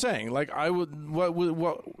is what I'm saying. Like, I would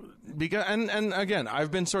because and again,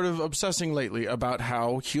 I've been sort of obsessing lately about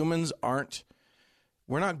how humans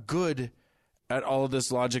we're not good at all of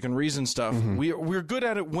this logic and reason stuff. We're good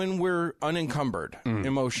at it when we're unencumbered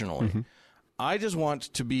emotionally. I just want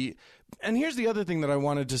to be. And here's the other thing that I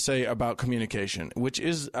wanted to say about communication, which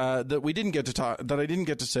is that we didn't get to talk, that I didn't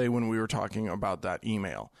get to say when we were talking about that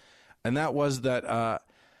email, and that was that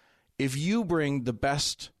if you bring the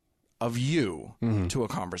best of you to a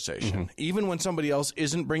conversation, even when somebody else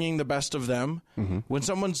isn't bringing the best of them, when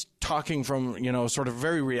someone's talking from sort of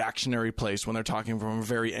very reactionary place, when they're talking from a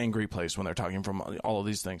very angry place, when they're talking from all of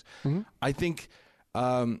these things, I think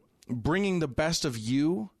bringing the best of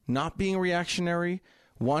you, not being reactionary,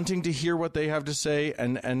 wanting to hear what they have to say,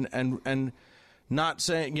 and not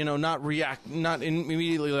saying, not react, not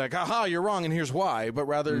immediately like, aha, you're wrong and here's why, but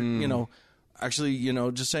rather, actually,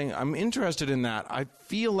 just saying, I'm interested in that. I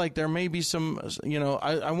feel like there may be some,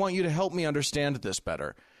 I want you to help me understand this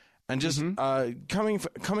better. And just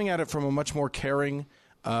coming at it from a much more caring,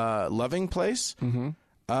 loving place,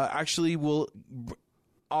 actually will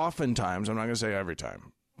oftentimes, I'm not going to say every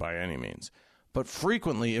time by any means, but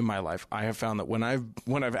frequently in my life, I have found that when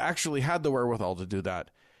I've actually had the wherewithal to do that,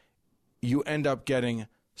 you end up getting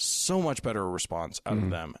so much better response out of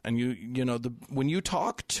them. And when you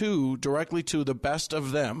talk directly to the best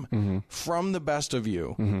of them from the best of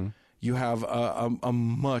you, you have a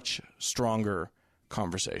much stronger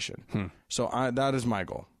conversation. So that is my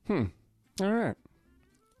goal. All right.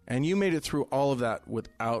 And you made it through all of that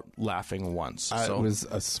without laughing once. It was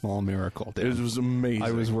a small miracle, Dan. It was amazing.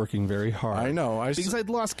 I was working very hard. I know. Because I'd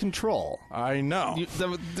lost control. I know.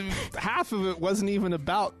 Half of it wasn't even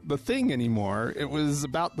about the thing anymore. It was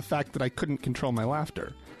about the fact that I couldn't control my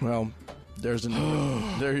laughter. Well, there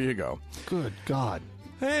you go. Good God.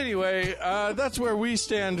 Anyway, that's where we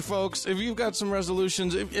stand, folks. If you've got some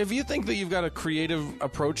resolutions, if you think that you've got a creative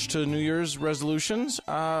approach to New Year's resolutions,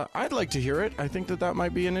 I'd like to hear it. I think that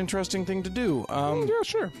might be an interesting thing to do. Yeah,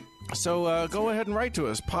 sure. So go ahead and write to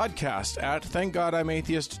us,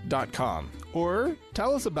 podcast@thankgodimatheist.com. Or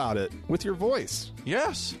tell us about it with your voice.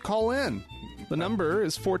 Yes. Call in. The number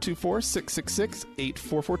is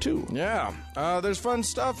 424-666-8442. Yeah. There's fun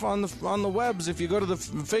stuff on the webs. If you go to the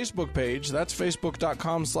Facebook page, that's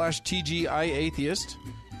facebook.com/TGIAtheist.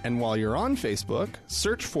 And while you're on Facebook,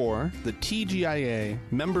 search for the TGIA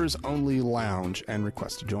Members Only Lounge and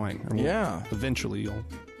request to join. And eventually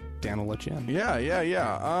Dan will let you in.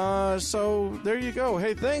 Yeah. So there you go.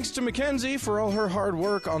 Hey, thanks to Mackenzie for all her hard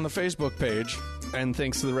work on the Facebook page. And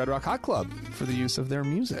thanks to the Red Rock Hot Club for the use of their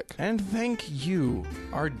music. And thank you,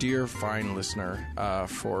 our dear fine listener,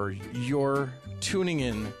 for your tuning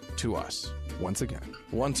in to us. Once again.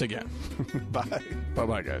 Bye.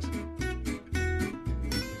 Bye-bye, guys.